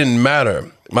 they didn't matter.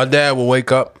 My dad would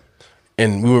wake up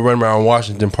and we would run around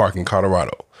Washington Park in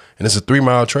Colorado, and it's a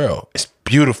 3-mile trail. It's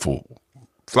beautiful,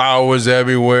 flowers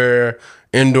everywhere,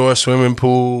 indoor swimming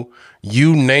pool,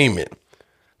 you name it.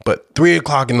 But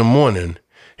 3:00 in the morning,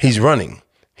 he's running.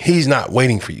 He's not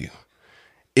waiting for you.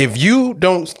 If you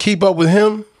don't keep up with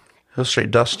him, He'll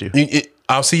straight dust you.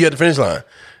 I'll see you at the finish line.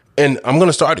 And I'm going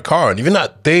to start the car. And if you're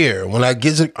not there, when I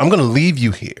get to, I'm going to leave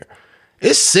you here.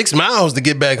 It's 6 miles to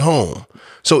get back home.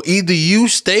 So either you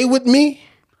stay with me,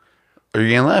 or you're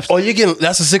getting left. or you get,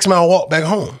 that's a 6-mile walk back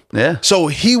home. Yeah. So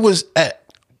he was at,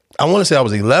 I want to say I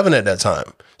was 11 at that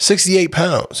time, 68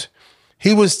 pounds.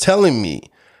 He was telling me,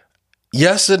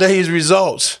 yesterday's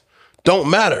results don't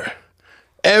matter.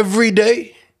 Every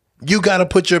day, you got to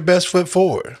put your best foot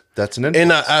forward. That's an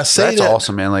influence. And I say That's that.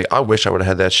 awesome, man. Like, I wish I would have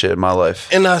had that shit in my life.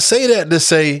 And I say that to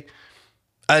say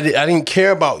I didn't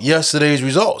care about yesterday's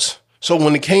results. So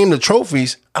when it came to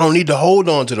trophies, I don't need to hold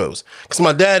on to those. Because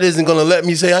my dad isn't going to let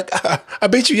me say, I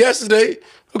beat you yesterday.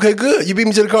 Okay, good. You beat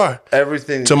me to the car.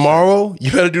 Everything. Tomorrow,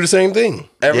 you better do the same thing.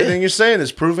 Everything you're saying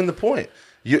is proving the point.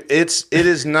 It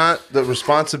is not the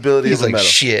responsibility He's of the like, medal.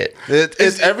 shit.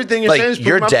 It's everything you're saying is Like, proving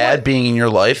your my dad point. being in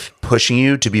your life, pushing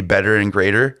you to be better and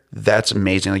greater, that's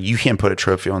amazing. Like, you can't put a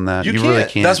trophy on that. You really can't.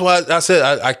 can't. That's why I said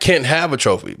I can't have a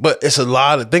trophy. But it's a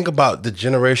lot of, think about the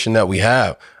generation that we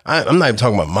have. I'm not even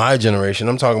talking about my generation.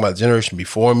 I'm talking about the generation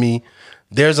before me.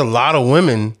 There's a lot of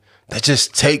women that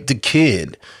just take the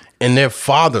kid and they're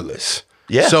fatherless.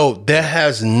 Yeah. So that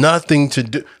has nothing to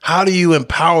do. How do you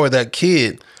empower that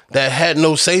kid that had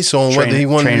no say so on whether he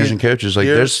wanted trainers to and coaches. Like,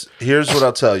 Here's what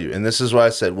I'll tell you, and this is why I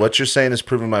said what you're saying is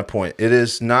proving my point. It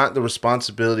is not the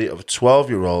responsibility of a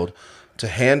 12-year-old to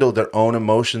handle their own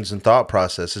emotions and thought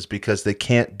processes because they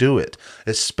can't do it,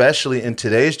 especially in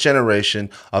today's generation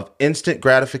of instant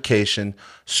gratification,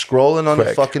 scrolling on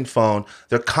the fucking phone.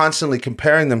 They're constantly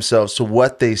comparing themselves to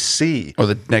what they see. Or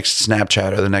the next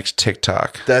Snapchat or the next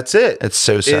TikTok. That's it. It's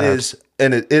so sad. It is,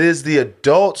 and it is the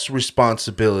adult's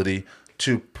responsibility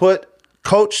to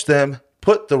coach them,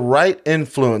 put the right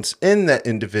influence in that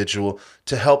individual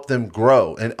to help them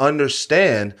grow and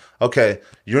understand, okay,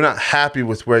 you're not happy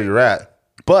with where you're at,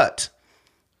 but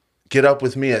get up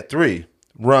with me at 3,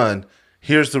 run,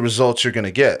 here's the results you're going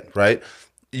to get, right?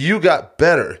 You got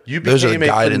better. You became a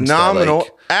phenomenal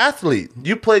athlete.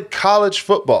 You played college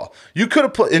football. You could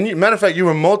have played, and matter of fact, you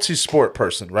were a multi-sport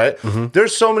person, right?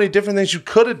 There's so many different things you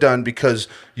could have done because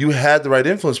you had the right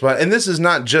influence behind it. And this is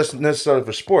not just necessarily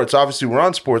for sports. Obviously, we're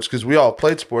on sports because we all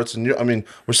played sports. And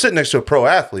we're sitting next to a pro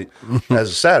athlete as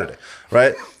a Saturday,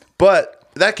 right?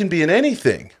 But that can be in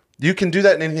anything. You can do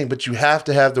that in anything, but you have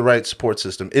to have the right support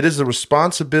system. It is the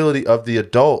responsibility of the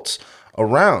adults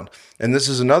around. And this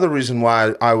is another reason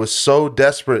why I was so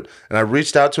desperate and I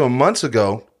reached out to him months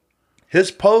ago. His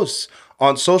posts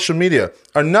on social media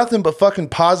are nothing but fucking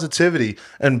positivity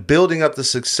and building up the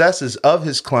successes of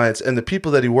his clients and the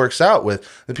people that he works out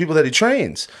with, the people that he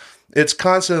trains. It's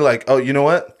constantly like, oh, you know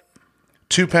what?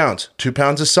 2 pounds. 2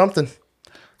 pounds is something.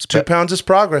 2 pounds is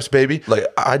progress, baby. Like,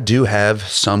 I do have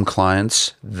some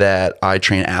clients that I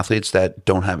train athletes that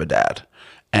don't have a dad.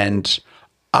 And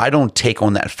I don't take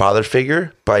on that father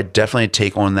figure, but I definitely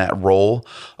take on that role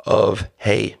of,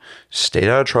 hey, stay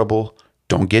out of trouble.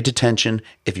 Don't get detention.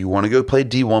 If you want to go play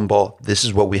D1 ball, this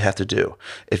is what we have to do.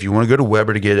 If you want to go to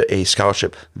Weber to get a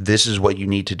scholarship, this is what you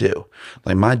need to do.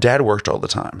 Like, my dad worked all the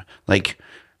time. Like,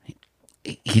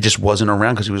 he just wasn't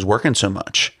around because he was working so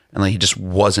much. And like, he just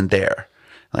wasn't there.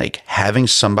 Like, having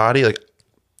somebody, like,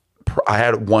 I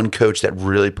had one coach that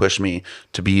really pushed me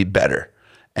to be better.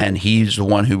 And he's the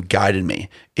one who guided me.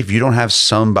 If you don't have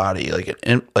somebody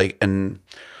and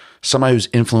somebody who's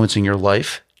influencing your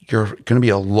life, you're going to be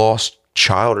a lost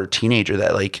child or teenager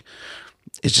that like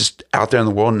is just out there in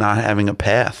the world not having a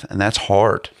path, and that's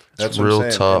hard. That's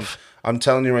real tough. And I'm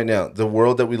telling you right now, the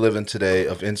world that we live in today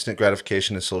of instant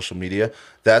gratification and social media,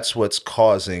 that's what's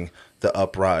causing the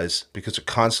uprise because they're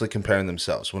constantly comparing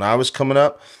themselves. When I was coming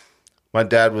up, my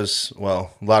dad was,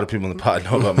 well, a lot of people in the pod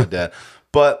know about my dad.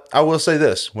 But I will say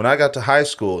this, when I got to high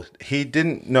school, he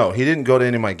didn't go to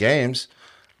any of my games,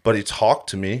 but he talked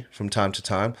to me from time to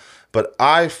time. But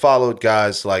I followed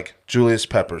guys like Julius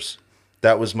Peppers.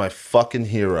 That was my fucking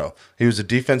hero. He was a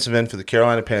defensive end for the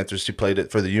Carolina Panthers. He played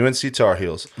it for the UNC Tar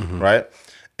Heels, right?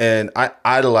 And I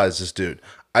idolized this dude.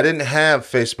 I didn't have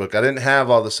Facebook. I didn't have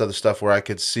all this other stuff where I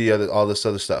could see all this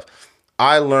other stuff.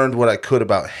 I learned what I could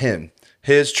about him,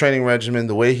 his training regimen,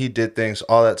 the way he did things,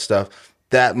 all that stuff.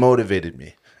 That motivated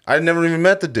me. I never even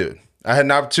met the dude. I had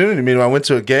an opportunity to meet him. I went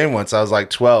to a game once. I was like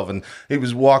 12, and he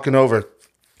was walking over,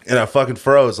 and I fucking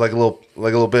froze like a little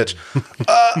bitch.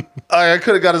 I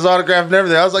could have got his autograph and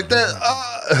everything. I was like,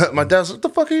 that. My dad was like, what the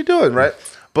fuck are you doing, right?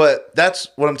 But that's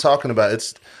what I'm talking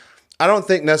about. I don't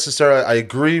think necessarily I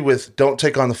agree with don't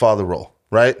take on the father role,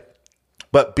 right?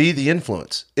 But be the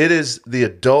influence. It is the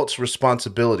adult's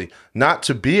responsibility not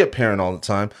to be a parent all the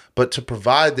time, but to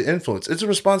provide the influence. It's a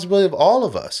responsibility of all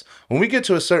of us. When we get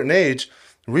to a certain age,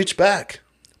 reach back,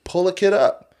 pull a kid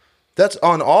up. That's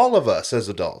on all of us as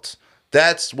adults.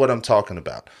 That's what I'm talking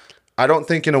about. I don't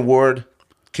think an award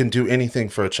can do anything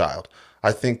for a child.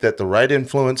 I think that the right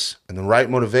influence and the right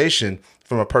motivation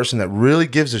from a person that really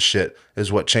gives a shit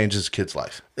is what changes a kid's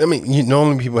life. I mean,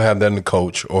 normally people have that in a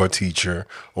coach or a teacher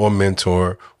or a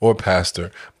mentor or a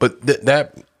pastor, but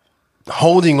that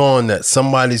holding on that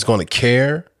somebody's going to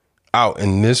care out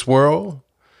in this world,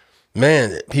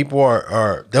 man, people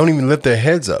are don't even lift their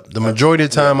heads up. The majority of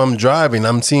the time I'm driving,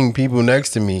 I'm seeing people next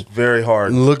to me very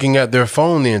hard looking at their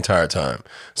phone the entire time.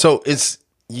 So it's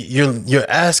you're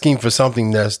asking for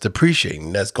something that's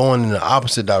depreciating, that's going in the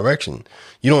opposite direction.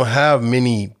 You don't have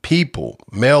many people,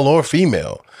 male or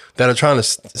female, that are trying to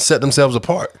set themselves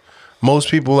apart.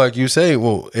 Most people, like you say,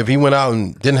 well, if he went out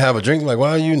and didn't have a drink, like,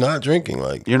 why are you not drinking?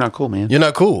 Like, you're not cool, man. You're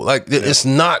not cool. Like, it's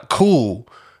not cool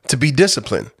to be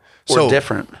disciplined. Or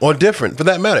different. Or different, for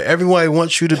that matter. Everybody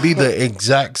wants you to be the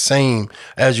exact same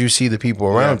as you see the people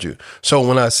around you. So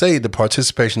when I say the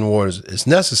participation award is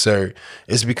necessary,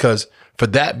 it's because for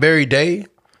that very day,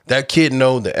 that kid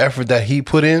know the effort that he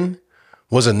put in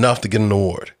was enough to get an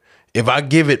award. If I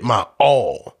give it my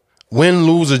all, win,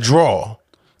 lose, or draw,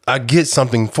 I get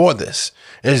something for this.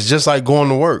 It's just like going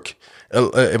to work.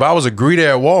 If I was a greeter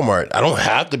at Walmart, I don't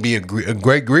have to be a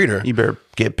great greeter. You better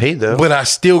get paid, though. But I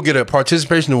still get a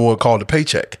participation award called a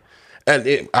paycheck.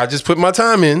 And I just put my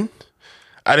time in,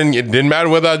 It didn't matter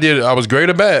whether I was great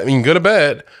or bad. I mean, good or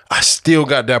bad. I still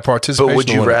got that participation. But would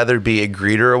you on it. rather be a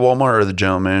greeter at Walmart or the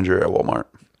general manager at Walmart?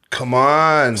 Come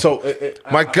on. So,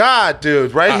 my God,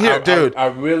 dude. Right here, dude. I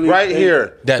really right think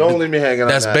here. that- Don't leave me hanging on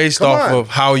that. That's based Come off on. of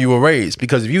how you were raised.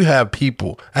 Because if you have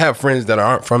people, I have friends that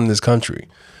aren't from this country.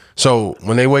 So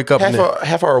when they wake up,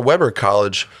 Half our Weber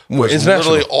College was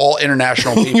international. literally all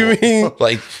international people. You mean?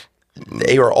 Like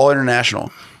they were all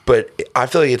international. But I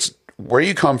feel like it's where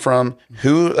you come from.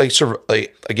 Who like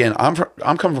again? I'm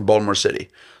coming from Baltimore City.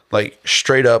 Like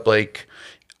straight up, like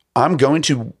I'm going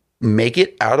to make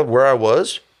it out of where I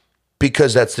was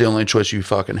because that's the only choice you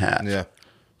fucking have. Yeah.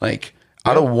 Like.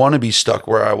 I don't want to be stuck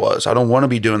where I was. I don't want to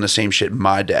be doing the same shit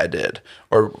my dad did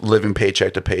or living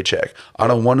paycheck to paycheck. I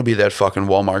don't want to be that fucking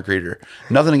Walmart greeter.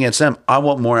 Nothing against them. I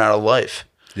want more out of life.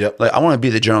 Yep. Like I want to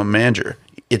be the general manager.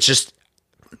 It's just,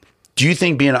 do you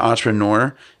think being an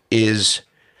entrepreneur is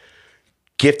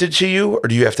gifted to you or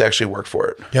do you have to actually work for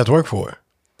it? you have to work for it.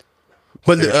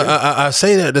 But I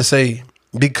say that to say,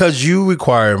 because you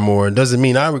require more doesn't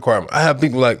mean I require more. I have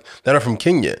people like that are from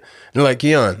Kenya. And they're like,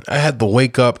 Keon, I had to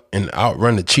wake up and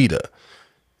outrun the cheetah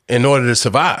in order to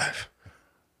survive.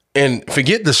 And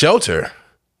forget the shelter.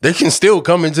 They can still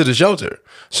come into the shelter.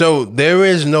 So there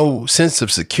is no sense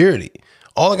of security.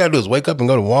 All I gotta do is wake up and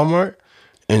go to Walmart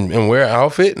and wear an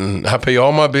outfit and I pay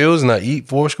all my bills and I eat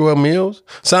 4 square meals.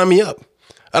 Sign me up.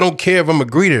 I don't care if I'm a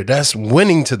greeter. That's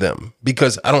winning to them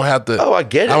because I don't have to. Oh, I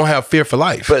get it. I don't have fear for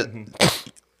life. But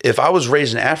if I was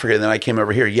raised in Africa and then I came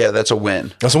over here, yeah, that's a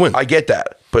win. That's a win. I get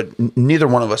that. But neither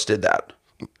one of us did that.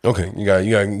 Okay, you got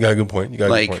a good point. You got a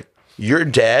good point. Like your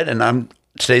dad and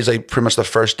today's like pretty much the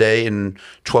first day in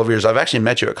 12 years I've actually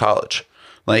met you at college.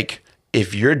 Like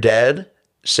if your dad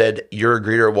said you're a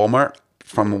greeter at Walmart,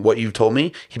 from what you've told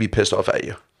me, he'd be pissed off at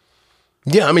you.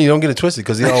 Yeah, I mean, don't get it twisted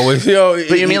because he always,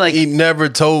 But you mean like he never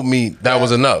told me that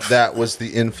was enough. That was the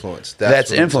influence. that's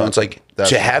what I'm influence. talking- Like that's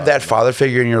to what I'm have that talking father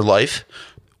figure in your life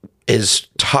is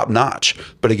top notch.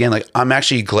 But again, like I'm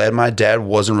actually glad my dad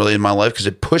wasn't really in my life because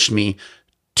it pushed me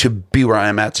to be where I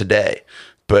am at today.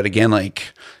 But again,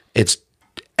 like it's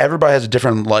everybody has a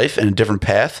different life and a different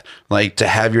path. Like to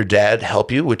have your dad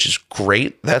help you, which is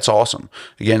great. That's awesome.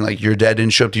 Again, like your dad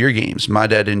didn't show up to your games. My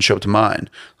dad didn't show up to mine.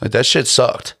 Like that shit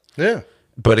sucked. Yeah.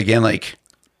 But again, like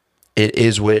it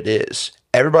is what it is.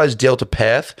 Everybody's dealt a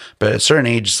path, but at a certain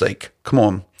age, it's like, come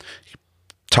on,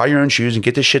 tie your own shoes and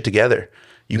get this shit together.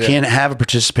 You can't have a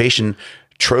participation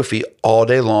trophy all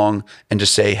day long and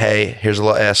just say, hey, here's a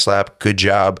little ass slap. Good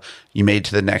job. You made it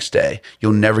to the next day.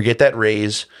 You'll never get that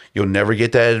raise. You'll never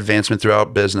get that advancement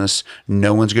throughout business.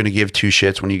 No one's going to give two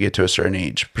shits when you get to a certain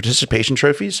age. Participation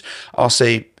trophies, I'll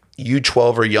say you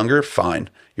 12 or younger, fine.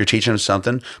 You're teaching them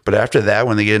something. But after that,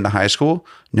 when they get into high school,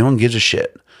 no one gives a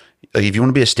shit. Like if you want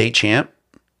to be a state champ,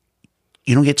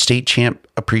 you don't get state champ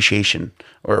appreciation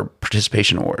or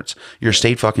participation awards. You're a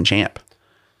state fucking champ.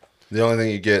 The only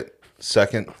thing you get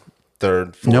second,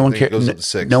 third, fourth. No one I think it cares. goes up to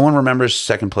sixth. No one remembers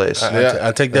second place.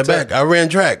 I take that back. I ran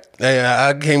track.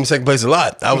 I came second place a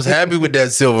lot. I was happy with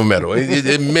that silver medal.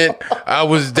 It meant I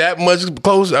was that much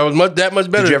close. I was that much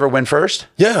better. Did you ever win first?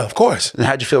 Yeah, of course. And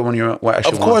how'd you feel when you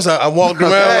actually Of course, I walked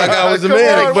around like I was the Come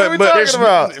man. on, what are we talking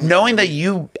about? won? Knowing that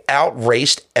you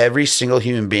outraced every single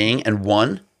human being and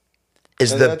won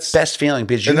is And the that's- best feeling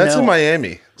because you And that's know, in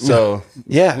Miami. So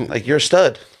yeah, like you're a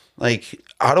stud. Like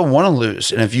I don't want to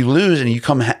lose, and if you lose and you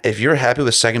come, if you're happy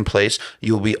with second place,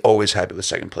 you'll be always happy with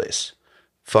second place.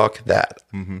 Fuck that.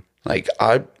 Like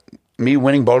me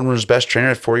winning Baltimore's best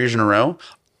trainer 4 years in a row.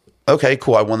 Okay,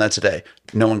 cool. I won that today.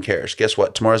 No one cares. Guess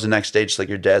what? Tomorrow's the next day. Just like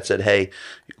your dad said, hey,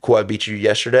 cool. I beat you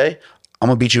yesterday. I'm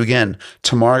gonna beat you again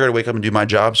tomorrow. I got to wake up and do my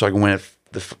job so I can win it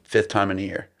the fifth time in a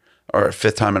year or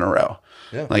fifth time in a row.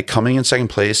 Yeah. Like coming in second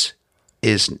place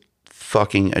is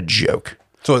fucking a joke.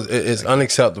 So it's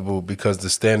unacceptable because the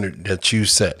standard that you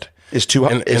set It's too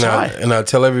high. It's high. And I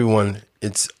tell everyone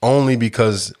it's only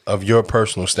because of your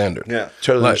personal standard. Yeah.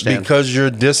 Totally Like, understand. because you're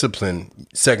disciplined,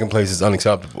 second place is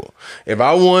unacceptable. If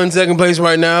I won second place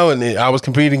right now and I was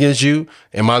competing against you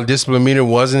and my discipline meter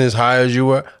wasn't as high as you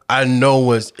were, I know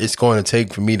what it's going to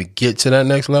take for me to get to that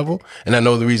next level. And I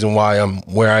know the reason why I'm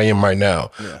where I am right now.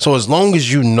 So as long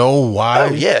as you know why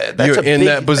Oh yeah, that's you're a in big,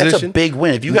 that position. That's a big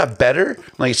win. If you got better,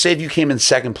 like say if you came in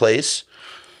second place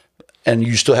and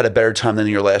you still had a better time than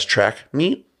your last track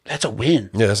meet, that's a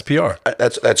win. Yeah, that's PR.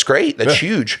 That's great. That's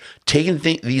huge. Taking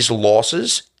these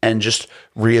losses and just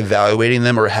reevaluating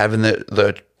them, or having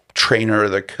the trainer or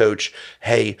the coach,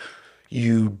 hey,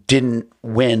 you didn't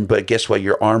win, but guess what?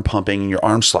 Your arm pumping and your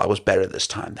arm slot was better this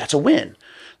time. That's a win.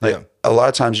 Like a lot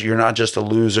of times, you're not just a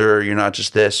loser. You're not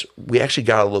just this. We actually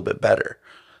got a little bit better.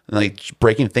 And like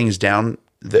breaking things down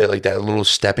like that little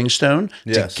stepping stone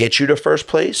Yes. to get you to first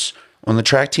place on the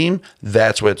track team,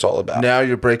 that's what it's all about. Now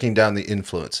you're breaking down the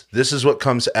influence. This is what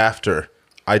comes after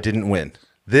I didn't win.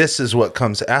 This is what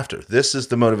comes after. This is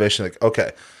the motivation. Like,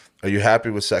 okay, are you happy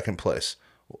with second place?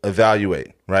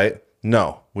 Evaluate, right?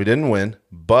 No, we didn't win.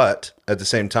 But at the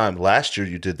same time, last year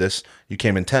you did this. You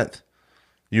came in 10th.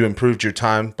 You improved your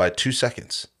time by 2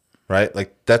 seconds, right?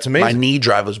 Like, that's amazing. My knee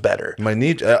drive was better. My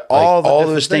knee, Like, all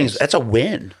those things. That's a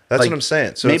win. That's Like, what I'm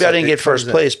saying. So maybe it's I like didn't it get first comes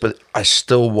in. place, but I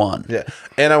still won. Yeah.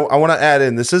 And I want to add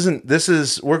in,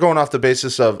 we're going off the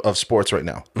basis of sports right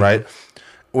now, right?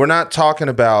 We're not talking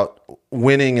about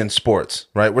winning in sports,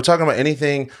 right? We're talking about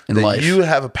anything In that life. you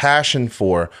have a passion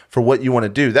for what you want to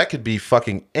do. That could be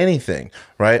fucking anything,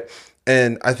 right?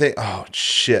 And I think, oh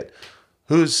shit.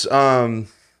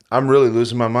 I'm really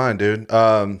losing my mind, dude.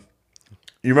 You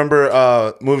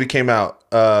remember movie came out,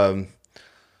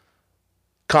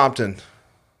 Compton.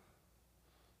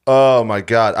 Oh my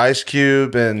God. Ice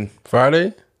Cube and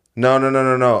Friday?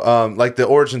 no. Like the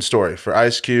origin story for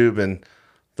Ice Cube and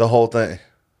the whole thing.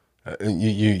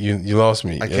 You lost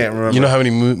me. I can't remember. You know how many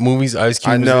movies Ice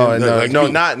Cube? I know. Like,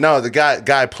 The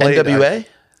guy played NWA?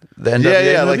 The NWA Yeah,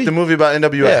 movie? Oh, like the movie about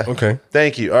NWA. Yeah. Okay.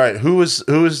 Thank you. All right, who was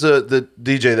the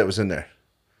DJ that was in there?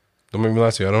 Don't make me lie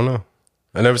to you. I don't know.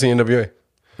 I never seen NWA.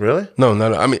 Really? No.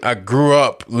 I mean, I grew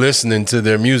up listening to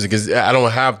their music. I don't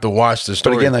have to watch the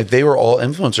story. But again, like they were all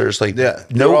influencers. Like Yeah,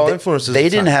 they were all they, influencers at They the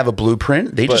didn't time. have a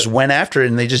blueprint. They just went after it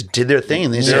and they just did their thing.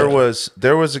 And they There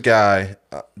said, was a guy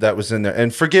that was in there,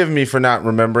 and forgive me for not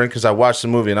remembering because I watched the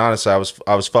movie and honestly I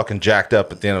was fucking jacked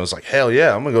up at the end. I was like, hell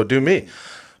yeah, I'm gonna go do me.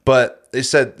 But they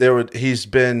said he's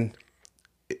been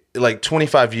like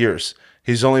 25 years.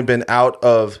 He's only been out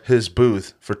of his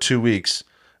booth for 2 weeks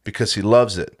because he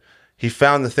loves it. He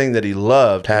found the thing that he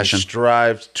loved. Passion. And he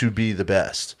strived to be the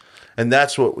best. And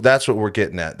that's what we're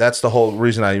getting at. That's the whole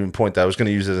reason I even point that. I was going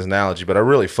to use it as an analogy, but I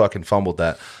really fucking fumbled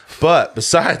that. But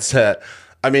besides that,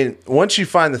 I mean, once you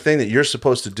find the thing that you're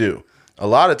supposed to do, a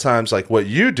lot of times, like what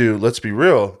you do, let's be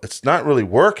real, it's not really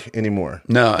work anymore.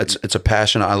 no, it's a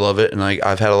passion. I love it. And like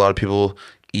I've had a lot of people,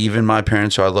 even my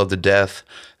parents who I love to death,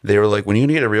 they were like, when are you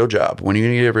gonna get a real job? When are you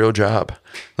gonna get a real job?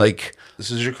 Like This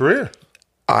is your career.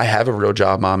 I have a real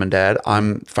job, mom and dad.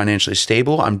 I'm financially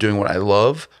stable. I'm doing what I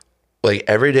love. Like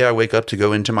every day I wake up to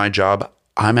go into my job,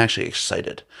 I'm actually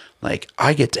excited. Like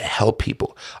I get to help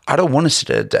people. I don't want to sit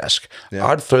at a desk.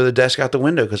 I'd throw the desk out the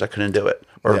window because I couldn't do it,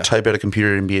 or type at a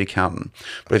computer and be an accountant.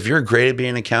 But if you're great at being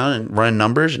an accountant and running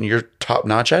numbers and you're top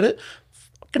notch at it,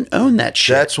 fucking own that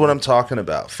shit. That's what I'm talking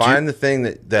about. Find the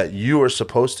thing that you are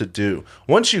supposed to do.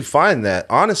 Once you find that,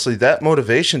 honestly, that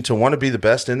motivation to want to be the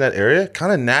best in that area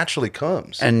kind of naturally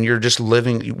comes. and you're just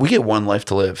living. We get one life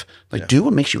to live. Like do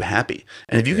what makes you happy.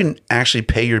 And if you can actually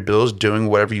pay your bills doing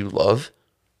whatever you love,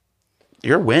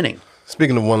 you're winning.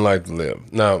 Speaking of one life to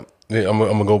live, now I'm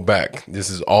gonna go back. This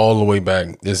is all the way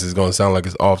back. This is gonna sound like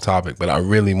it's off topic, but I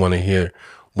really want to hear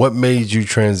what made you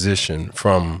transition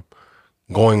from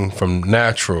going from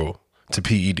natural to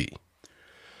PED.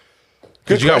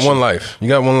 Because you got one life. You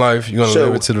got one life. You're gonna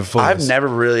live it to the fullest. I've never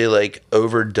really like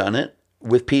overdone it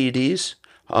with PEDs.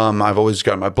 I've always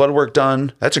got my blood work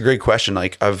done. That's a great question.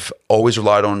 Like I've always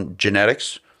relied on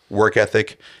genetics, work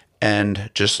ethic, and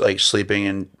just like sleeping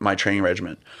and my training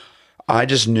regimen. I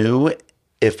just knew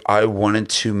if I wanted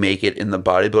to make it in the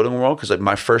bodybuilding world, because like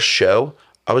my first show,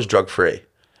 I was drug free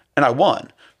and I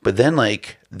won. But then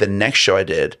like the next show I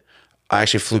did, I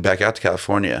actually flew back out to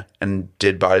California and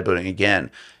did bodybuilding again.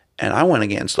 And I went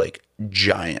against like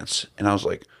giants. And I was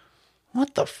like,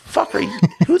 what the fuck are you?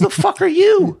 Who the fuck are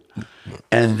you?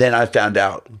 And then I found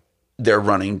out they're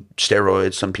running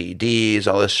steroids, some PEDs,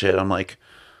 all this shit. I'm like,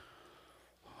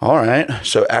 all right.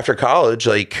 So after college,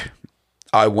 like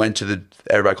I went to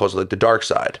everybody calls it like the dark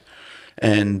side.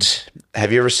 And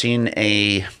have you ever seen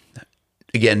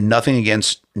again, nothing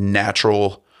against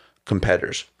natural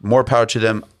competitors. More power to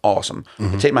them. Awesome.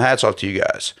 I take my hats off to you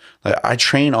guys. Like I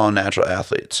train all natural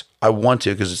athletes. I want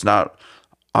to because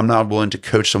I'm not willing to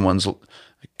coach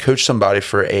somebody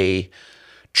for a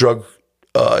drug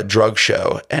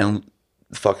show and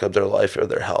fuck up their life or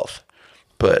their health.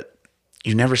 But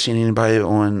you've never seen anybody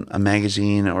on a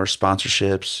magazine or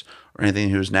sponsorships or anything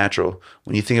who's natural.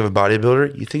 When you think of a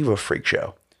bodybuilder, you think of a freak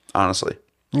show, honestly.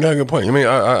 You got a good point. I mean,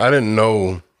 I didn't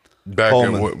know back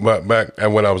Coleman. back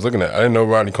at what I was looking at. I didn't know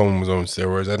Rodney Coleman was on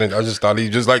steroids. I just thought he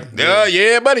just like,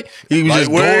 yeah, buddy. He was Like,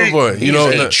 just going for it. You know,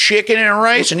 ate chicken and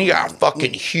rice and he got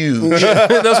fucking huge.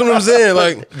 that's what I'm saying.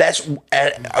 Like, That's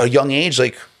at a young age.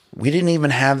 Like we didn't even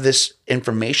have this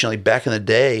information. Like back in the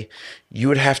day, you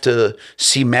would have to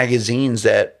see magazines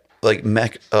that like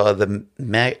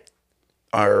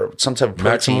or some type of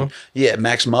protein. Maximum? Yeah,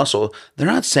 max muscle. They're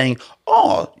not saying,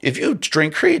 oh, if you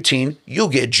drink creatine, you'll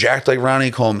get jacked like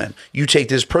Ronnie Coleman. You take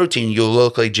this protein, you'll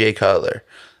look like Jay Cutler.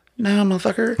 No,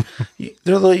 motherfucker.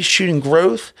 They're like shooting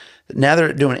growth. Now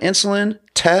they're doing insulin,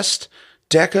 test,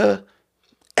 DECA,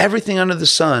 everything under the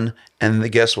sun. And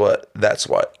guess what? That's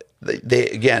what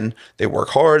they work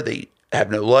hard. They have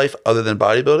no life other than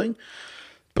bodybuilding,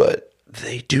 but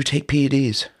they do take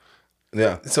PEDs.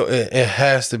 Yeah. So it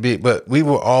has to be, but we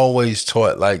were always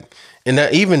taught like, and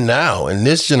that even now in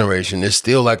this generation, it's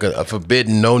still like a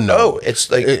forbidden no. Oh, it's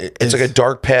like it's like a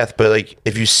dark path. But like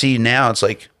if you see now, it's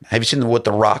like, have you seen what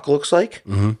The Rock looks like?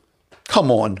 Mm-hmm.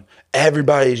 Come on,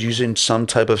 everybody's using some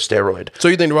type of steroid. So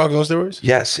you think The Rock is on steroids?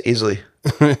 Yes, easily.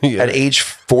 Yeah. At age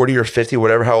 40 or 50,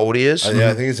 whatever, how old he is.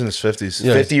 Yeah, I think he's in his 50s.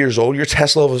 Yeah. 50 years old, your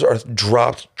test levels are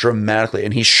dropped dramatically,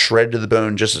 and he's shredded to the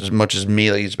bone just as much as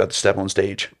me. Like he's about to step on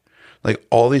stage. Like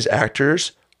all these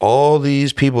actors, all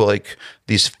these people, like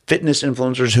these fitness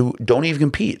influencers who don't even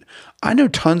compete. I know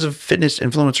tons of fitness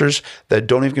influencers that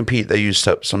don't even compete. They use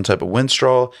some type of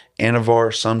Winstrol,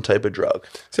 Anavar, some type of drug.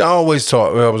 See, I was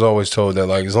always told that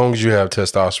like as long as you have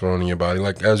testosterone in your body,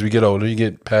 like as we get older, you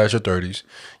get past your 30s,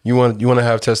 you want to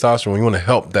have testosterone. You want to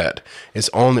help that.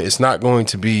 It's not going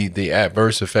to be the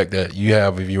adverse effect that you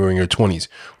have if you were in your 20s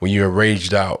when you're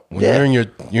raged out. When you're in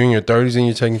your 30s and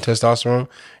you're taking testosterone,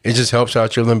 it just helps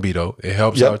out your libido. It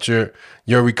helps out your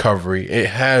recovery. It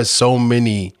has so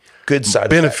many Good side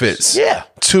benefits. effects. Yeah.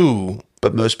 To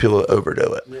But most people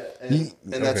overdo it. And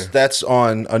that's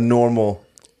on a normal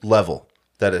level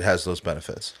that it has those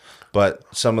benefits. But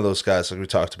some of those guys, like we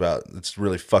talked about, it's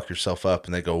really fuck yourself up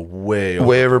and they go way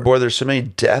overboard. There's so many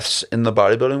deaths in the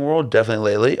bodybuilding world,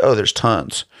 definitely lately. Oh, there's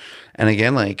tons. And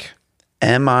again, like,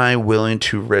 am I willing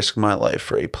to risk my life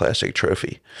for a plastic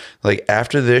trophy? Like,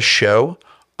 after this show,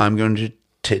 I'm going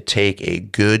to take a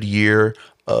good year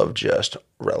of just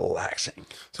relaxing.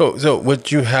 So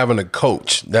with you having a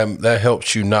coach, that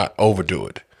helps you not overdo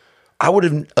it. I would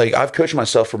have, like, I've coached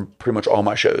myself for pretty much all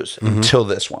my shows until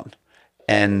this one.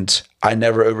 And I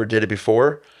never overdid it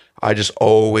before. I just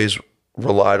always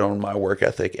relied on my work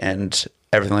ethic and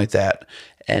everything like that.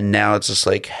 And now it's just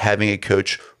like having a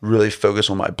coach really focus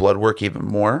on my blood work even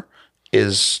more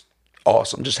is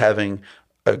awesome. Just having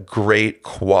a great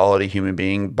quality human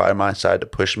being by my side to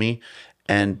push me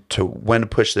and to when to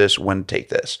push this, when to take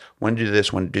this, when to do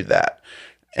this, when to do that.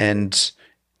 And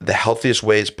the healthiest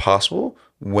ways possible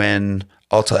when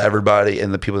I'll tell everybody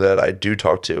and the people that I do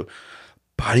talk to,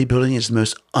 bodybuilding is the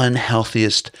most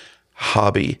unhealthiest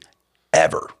hobby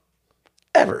ever.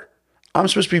 Ever. I'm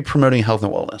supposed to be promoting health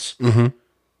and wellness. Mm-hmm.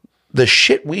 The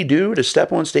shit we do to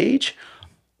step on stage,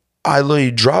 I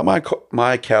literally drop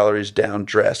my calories down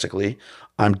drastically.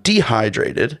 I'm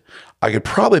dehydrated. I could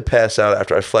probably pass out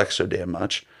after I flex so damn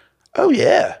much. Oh,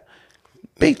 yeah.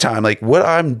 Big time. Like, what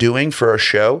I'm doing for a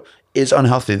show is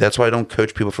unhealthy. That's why I don't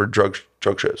coach people for drug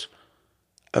shows.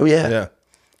 Oh, yeah. Yeah.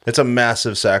 It's a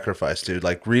massive sacrifice, dude.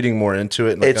 Like reading more into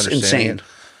it and like It's understanding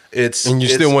insane. And you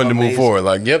still wanted to move forward.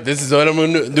 Like, yep, this is what I'm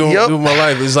going to do with my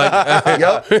life. It's like, I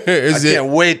can't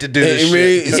wait to do this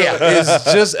shit. It's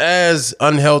just as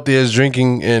unhealthy as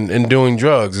drinking and doing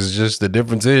drugs. It's just the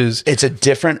difference is It's a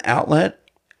different outlet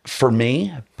for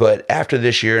me, but after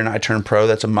this year and I turned pro,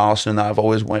 that's a milestone that I've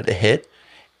always wanted to hit.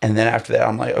 And then after that,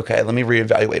 I'm like, okay, let me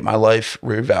reevaluate my life,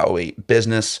 reevaluate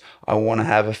business. I want to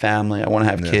have a family. I want to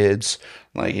have kids.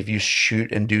 Like, if you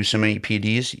shoot and do so many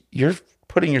PDs, you're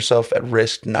putting yourself at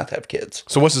risk not to have kids.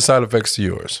 So what's the side effects to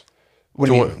yours?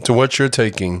 To what you're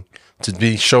taking to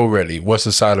be show ready, what's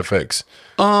the side effects?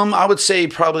 I would say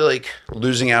probably like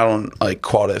losing out on like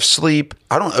quality of sleep.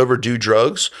 I don't overdo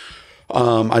drugs.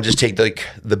 I just take like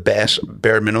the bare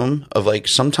minimum of like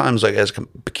sometimes like as a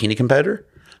bikini competitor.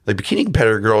 Like bikini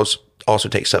competitor girls also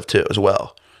take stuff too as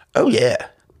well. Oh yeah.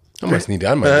 I might need to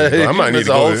go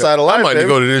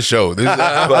to this show.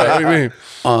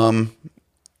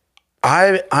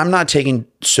 I'm not taking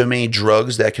so many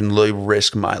drugs that can really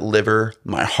risk my liver,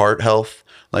 my heart health.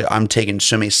 Like I'm taking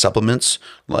so many supplements,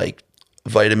 like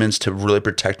vitamins to really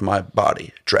protect my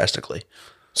body drastically.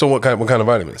 So what kind of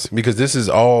vitamins? Because this is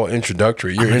all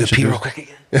introductory. You're I'm gonna pee real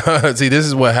quick again. See, this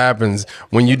is what happens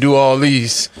when you do all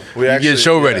these. You get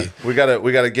show ready. We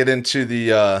gotta get into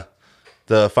the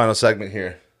final segment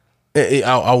here.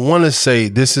 I want to say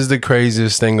this is the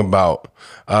craziest thing about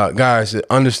guys.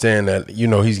 Understand that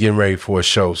he's getting ready for a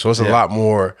show, so it's a lot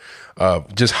more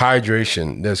just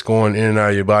hydration that's going in and out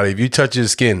of your body. If you touch your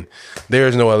skin, there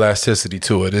is no elasticity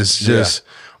to it. It's just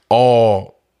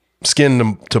all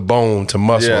skin to bone to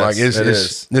muscle. Yes,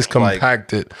 Like it's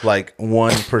compacted. Like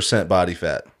 1% body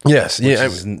fat. Yes, Which yeah,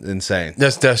 is insane.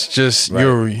 that's just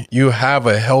you have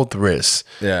a health risk.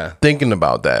 Yeah. Thinking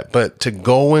about that, but to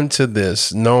go into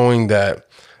this knowing that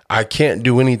I can't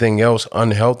do anything else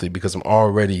unhealthy because I'm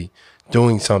already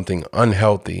doing something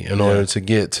unhealthy in order to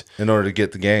get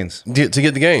the gains. to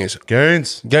get the gains.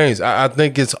 Gains. I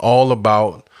think it's all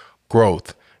about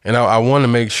growth. And I want to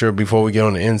make sure before we get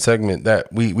on the end segment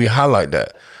that we highlight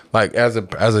that. Like as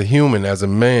a human, as a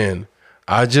man,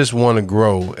 I just want to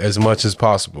grow as much as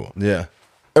possible. Yeah.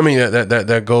 I mean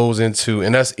that goes into,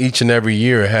 and that's each and every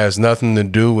year. It has nothing to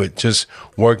do with just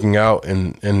working out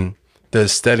and the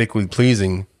aesthetically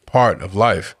pleasing part of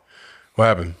life. What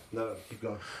happened? No, keep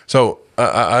going. So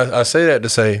I say that to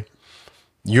say,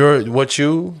 what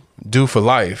you do for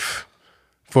life,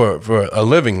 for a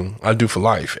living, I do for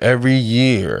life. Every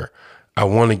year, I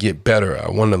want to get better. I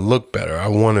want to look better. I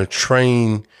want to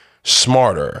train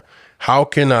smarter. How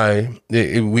can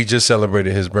we just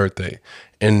celebrated his birthday.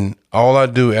 And all I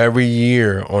do every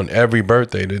year on every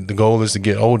birthday, the goal is to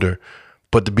get older,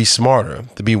 but to be smarter,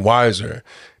 to be wiser.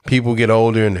 People get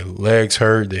older and their legs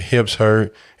hurt, their hips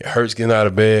hurt. It hurts getting out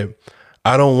of bed.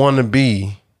 I don't want to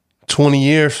be 20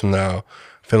 years from now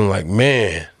feeling like,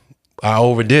 man, I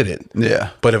overdid it.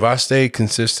 Yeah. But if I stayed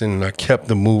consistent and I kept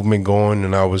the movement going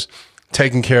and I was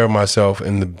taking care of myself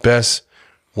in the best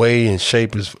way and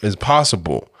shape as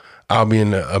possible, I'll be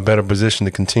in a better position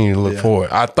to continue to look forward.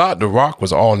 I thought The Rock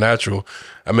was all natural.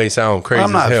 I may sound crazy.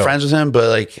 I'm not as hell. friends with him, but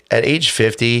like at age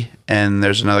 50, and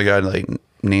there's another guy like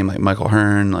named like Michael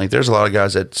Hearn. Like there's a lot of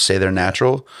guys that say they're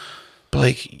natural, but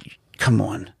like, come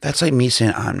on, that's like me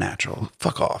saying I'm natural.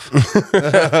 Fuck off.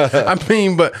 I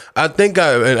mean, but I think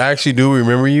I actually do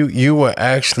remember you. You were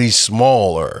actually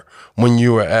smaller when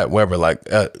you were at Weber. Like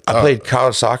I played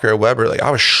college soccer at Weber. Like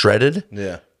I was shredded.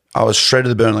 Yeah. I was shredded to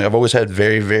the bone. Like I've always had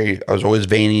I was always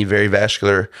veiny, very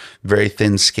vascular, very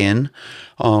thin skin.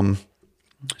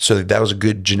 So that was a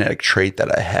good genetic trait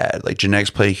that I had. Like genetics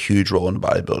play a huge role in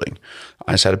bodybuilding.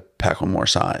 I just had to pack on more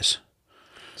size.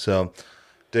 So,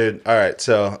 dude, all right.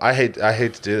 So I hate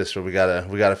to do this, but we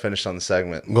gotta finish on the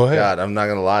segment. Go ahead. God, I'm not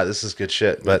gonna lie, this is good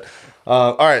shit. But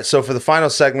all right. So for the final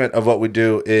segment of what we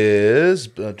do is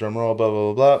drum roll, blah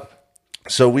blah blah blah.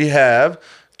 So we have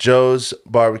Joe's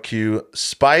Barbecue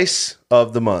Spice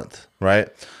of the Month, right?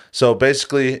 So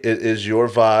basically, it is your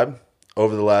vibe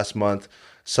over the last month,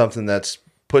 something that's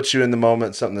put you in the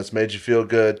moment, something that's made you feel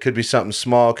good. Could be something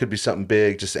small, could be something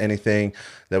big, just anything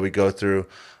that we go through.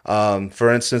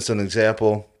 For instance, an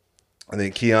example, I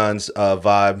think Keon's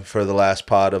vibe for the last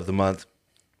pod of the month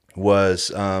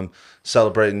was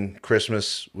celebrating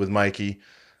Christmas with Mikey.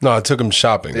 No, I took him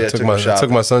shopping. Yeah, I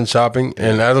took my son shopping,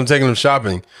 and as I'm taking him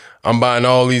shopping, I'm buying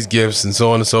all these gifts and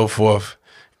so on and so forth.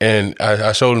 And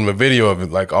I showed him a video of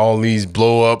it, like all these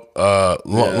blow up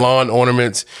lawn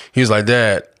ornaments. He was like,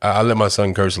 Dad, I let my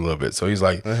son curse a little bit. So he's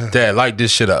like, Dad, light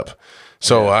this shit up.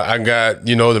 So I got,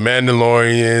 the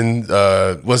Mandalorian,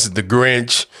 the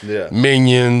Grinch,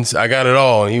 Minions. I got it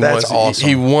all. And That's awesome.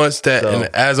 He wants that. So,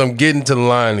 and as I'm getting to the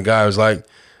line, the guy was like,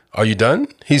 are you done?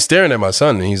 He's staring at my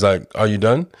son and he's like, are you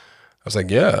done? I was like,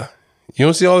 yeah. You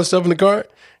don't see all this stuff in the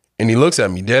cart? And he looks at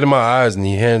me dead in my eyes and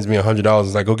he hands me $100.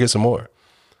 He's like, go get some more.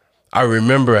 I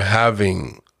remember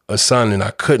having a son and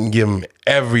I couldn't give him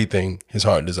everything his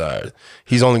heart desired.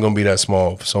 He's only going to be that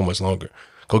small for so much longer.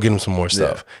 Go get him some more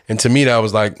stuff. Yeah. And to me, that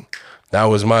was like, that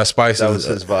was my spice. That was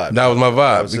his vibe. That was my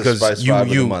vibe because you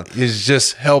is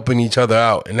just helping each other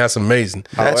out. And that's amazing.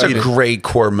 That's a great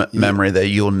core memory that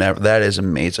you'll never, that is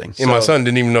amazing. And my son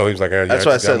didn't even know. He was like, that's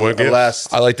why I said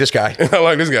I like this guy. I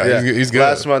like this guy. Yeah. He's good.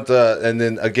 Last month, and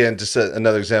then again, just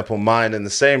another example, mine in the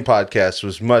same podcast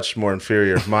was much more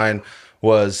inferior. Mine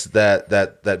was that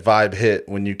vibe hit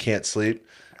when you can't sleep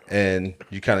and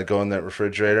you kind of go in that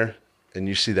refrigerator and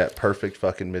you see that perfect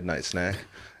fucking midnight snack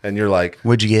and you're like,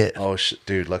 what'd you get? Oh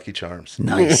dude, Lucky Charms.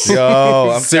 Nice.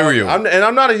 Yo, I'm cereal. And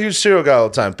I'm not a huge cereal guy all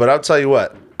the time, but I'll tell you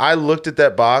what, I looked at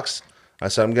that box. I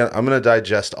said, I'm gonna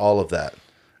digest all of that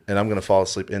and I'm gonna fall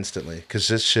asleep instantly because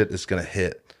this shit is gonna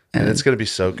hit and it's gonna be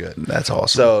so good. That's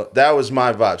awesome. So that was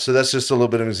my vibe. So that's just a little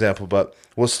bit of an example, but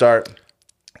we'll start.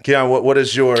 Keon, what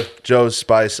is your Joe's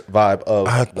Spice vibe of?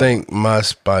 I think my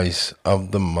spice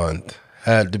of the month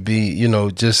had to be,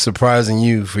 just surprising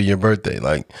you for your birthday.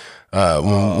 Like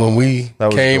when we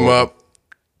came up,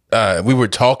 we were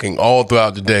talking all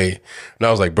throughout the day, and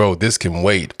I was like, "Bro, this can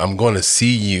wait. I'm going to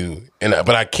see you,"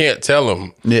 but I can't tell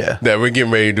him that we're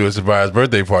getting ready to do a surprise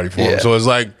birthday party for him. So it's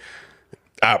like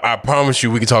I promise you,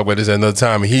 we can talk about this at another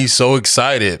time. He's so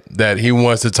excited that he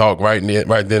wants to talk right then and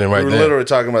right We there. were literally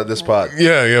talking about this pod.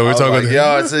 Yeah, we're talking Like,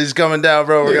 about. yo, he's coming down,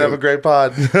 bro. We're gonna have a great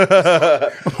pod.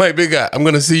 I'm like, big guy, I'm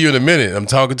gonna see you in a minute. I'm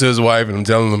talking to his wife and I'm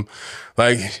telling him,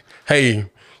 like, hey,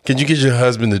 can you get your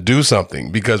husband to do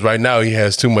something? Because right now he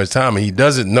has too much time and he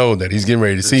doesn't know that he's getting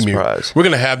ready to see me. Surprise. We're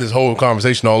gonna have this whole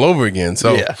conversation all over again.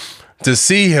 So Yeah. to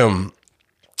see him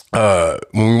when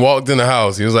we walked in the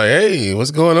house, he was like, hey,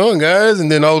 what's going on, guys?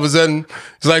 And then all of a sudden,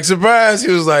 it's like, surprise.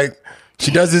 He was like, she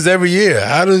does this every year.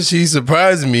 How does she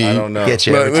surprise me? I don't know. Get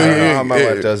you I every don't time. know how my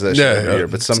wife does that shit Yeah. every year,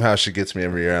 but somehow she gets me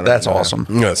every year. I don't That's know. awesome.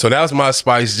 Yeah, so that was my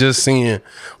spice. Just seeing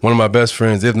one of my best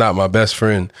friends, if not my best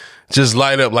friend, just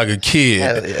light up like a kid.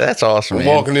 Hell yeah, that's awesome, man.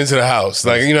 Walking into the house,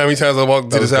 like, you know how many times I walked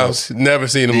into this house, never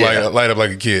seen him Yeah. light up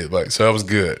like a kid. Like, so that was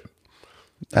good.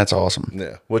 That's awesome.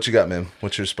 Yeah. What you got, man?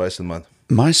 What's your spice of the month?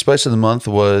 My spice of the month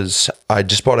was I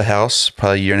just bought a house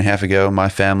probably a year and a half ago. My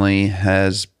family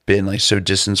has been like so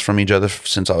distanced from each other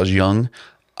since I was young.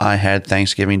 I had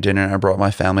Thanksgiving dinner. I brought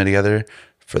my family together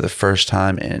for the first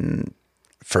time in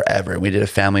forever. We did a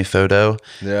family photo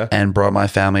and brought my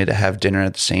family to have dinner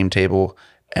at the same table.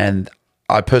 And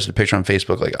I posted a picture on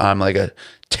Facebook. Like I'm like a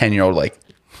 10-year-old, like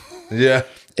Yeah.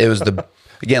 it was the,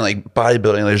 again, like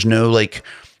bodybuilding.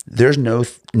 There's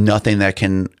nothing that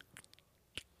can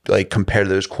like compare to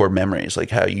those core memories, like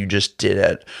how you just did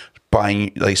at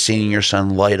buying, like seeing your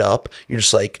son light up. You're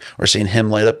just like, or seeing him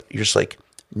light up. You're just like,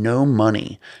 no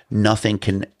money, nothing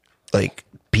can like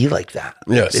be like that.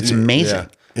 Yes. It's amazing. Yeah.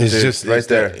 It's Dude, just right it's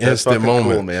there. that That's instant fucking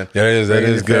moment, cool, man. Yeah, that Bringing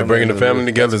is your good. family Bringing the into family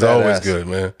the- together is that's always badass. good,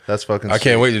 man. That's fucking I can't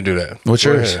sweet. wait to do that. What's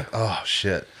Go yours? ahead. Oh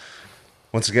shit.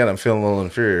 Once again, I'm feeling a little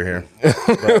inferior here.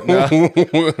 But, no.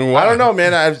 I don't know,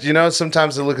 man.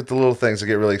 Sometimes I look at the little things, I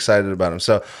get really excited about them.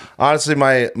 So honestly,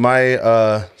 my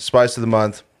spice of the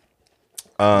month.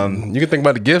 You can think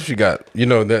about the gifts you got. You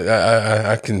know that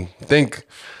I can think.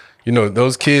 You know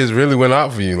those kids really went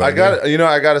out for you. Like,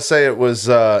 I got to say it was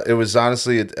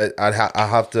honestly. I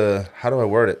have to. How do I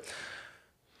word it?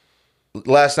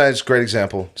 Last night's a great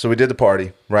example. So we did the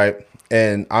party, right?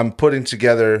 And I'm putting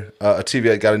together a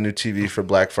TV. I got a new TV for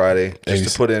Black Friday just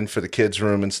to put in for the kids'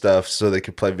 room and stuff, so they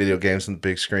could play video games on the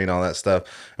big screen, all that stuff.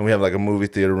 And we have like a movie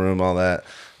theater room, all that.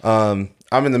 I'm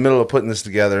in the middle of putting this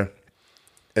together,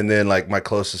 and then like my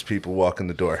closest people walk in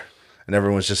the door, and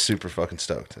everyone's just super fucking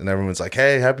stoked, and everyone's like,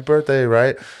 "Hey, happy birthday!"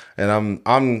 Right? And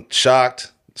I'm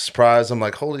shocked, surprised. I'm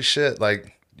like, "Holy shit!"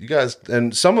 Like. You guys,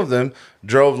 and some of them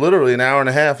drove literally an hour and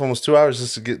a half, almost 2 hours,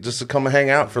 just to come and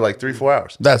hang out for like 3-4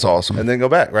 hours, That's awesome. and then go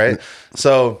back. Right.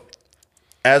 So,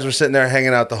 as we're sitting there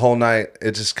hanging out the whole night,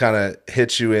 it just kind of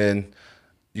hits you in.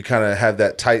 You kind of have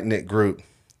that tight knit group.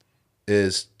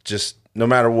 Is just no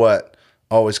matter what,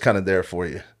 always kind of there for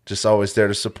you. Just always there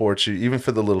to support you, even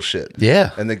for the little shit.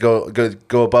 Yeah. And they go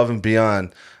above and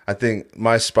beyond. I think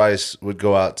my spice would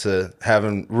go out to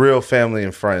having real family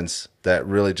and friends that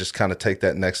really just kind of take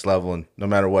that next level, and no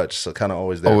matter what, just kind of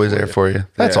always there. Always there for you.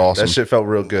 That's awesome. That shit felt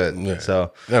real good. Yeah.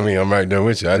 So I mean, I'm right there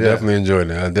with you. I definitely enjoyed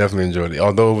it.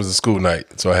 Although it was a school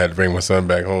night, so I had to bring my son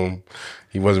back home.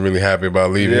 He wasn't really happy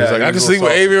about leaving. Yeah, He's like, he I was can a sleep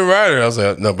little with Avery and Ryder. I was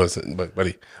like, no, but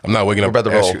buddy, I'm not waking up. about to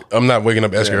roll. I'm not waking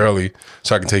up extra early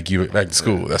so I can take you back to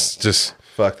school. That's just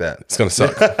fuck that. it's gonna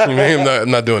suck. I'm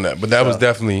not doing that. But that was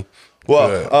definitely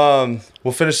Well,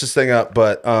 we'll finish this thing up,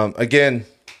 but again,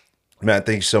 Matt,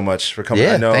 thank you so much for coming.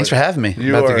 Yeah, I know thanks for having me. I'm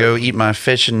you about to are- go eat my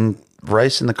fish and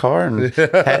rice in the car and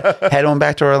head on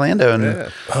back to Orlando.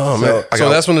 And oh man. So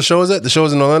that's when the show is at. The show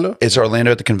is in Orlando. it's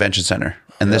Orlando at the convention center,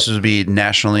 and this would be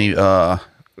nationally.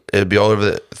 It'd be all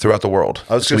over throughout the world.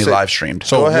 I was It's gonna be gonna say- live streamed.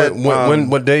 So Go ahead,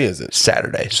 what day is it?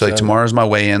 Saturday. So like tomorrow's my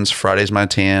weigh-ins. Friday's my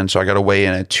tan. So I got to weigh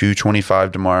in at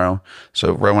 2:25 tomorrow.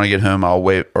 So right when I get home, I'll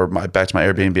weigh back to my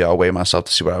Airbnb. I'll weigh myself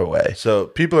to see what I weigh. So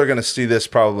people are going to see this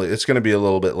probably. It's going to be a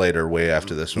little bit later, way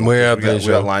after this one. Way because after the we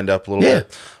show. got lined up a little Yeah.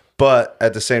 bit. But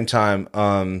at the same time,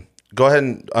 go ahead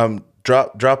and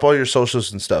drop all your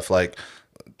socials and stuff. Like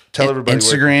tell everybody. where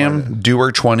you can find Instagram,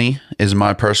 DoWork20 is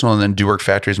my personal, and then DoWork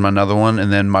Factory is my another one,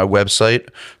 and then my website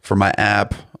for my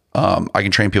app. I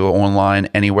can train people online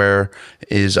anywhere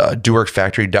is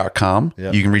doworkfactory.com.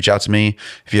 Yeah. You can reach out to me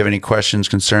if you have any questions,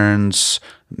 concerns,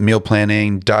 meal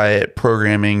planning, diet,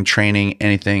 programming, training,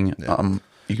 anything.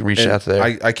 You can reach And out to there.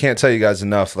 I can't tell you guys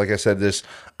enough. Like I said,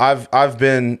 I've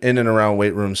been in and around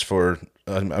weight rooms for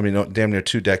damn near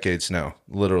 2 decades now,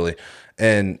 literally.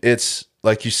 And it's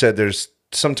like you said,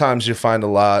 sometimes you find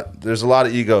there's a lot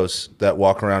of egos that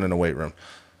walk around in a weight room,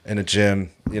 in a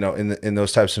gym, in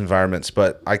those types of environments.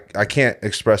 But I can't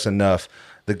express enough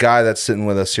the guy that's sitting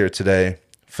with us here today,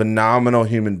 phenomenal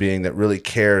human being that really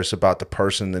cares about the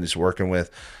person that he's working with.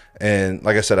 And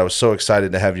like I said, I was so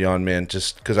excited to have you on, man,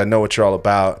 just because I know what you're all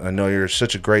about. And I know you're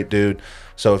such a great dude.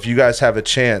 So if you guys have a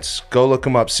chance, go look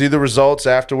him up. See the results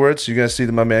afterwards. You're going to see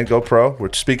my man go pro.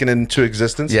 We're speaking into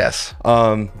existence. Yes.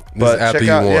 But check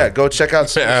out, go check out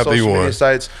some social media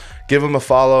sites. Give him a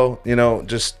follow. You know,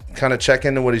 just kind of check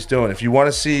into what he's doing. If you want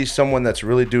to see someone that's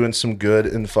really doing some good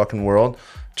in the fucking world,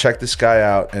 check this guy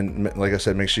out. And like I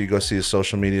said, make sure you go see his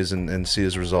social medias and see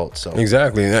his results. So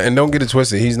exactly, and don't get it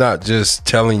twisted. He's not just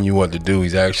telling you what to do.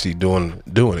 He's actually doing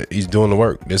it. He's doing the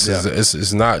work. This is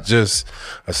it's not just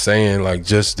a saying like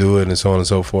just do it and so on and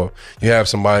so forth. You have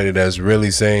somebody that's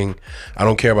really saying, I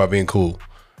don't care about being cool.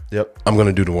 Yep, I'm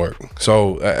gonna do the work.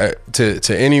 So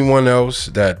to anyone else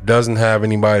that doesn't have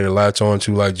anybody to latch on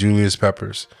to like Julius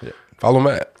Peppers, follow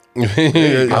Matt.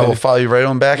 I will follow you right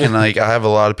on back, and like I have a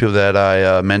lot of people that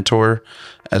I mentor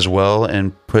as well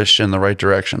and push in the right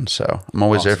direction. So I'm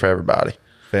always there for everybody.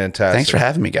 Fantastic. Thanks for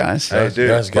having me, guys. Hey, dude,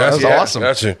 That's awesome.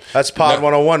 Gotcha. That's Pod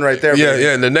 101 right there. Yeah, baby.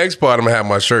 yeah. And the next part, I'm gonna have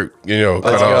my shirt, cut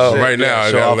Let's off go. right now.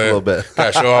 Show off a little bit.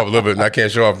 Gotta show off a little bit, and I can't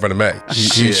show off in front of Mac.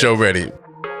 He's show ready.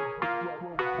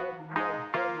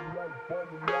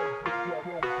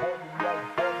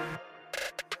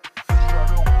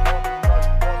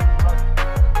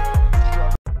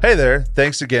 Hey there.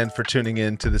 Thanks again for tuning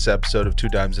in to this episode of Two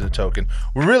Dimes and a Token.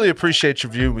 We really appreciate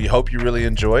your view. We hope you really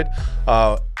enjoyed.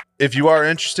 If you are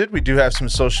interested, we do have some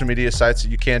social media sites that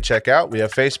you can check out. We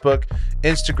have Facebook,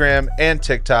 Instagram, and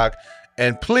TikTok.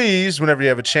 And please, whenever you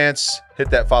have a chance, hit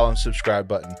that follow and subscribe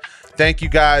button. Thank you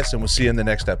guys, and we'll see you in the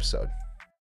next episode.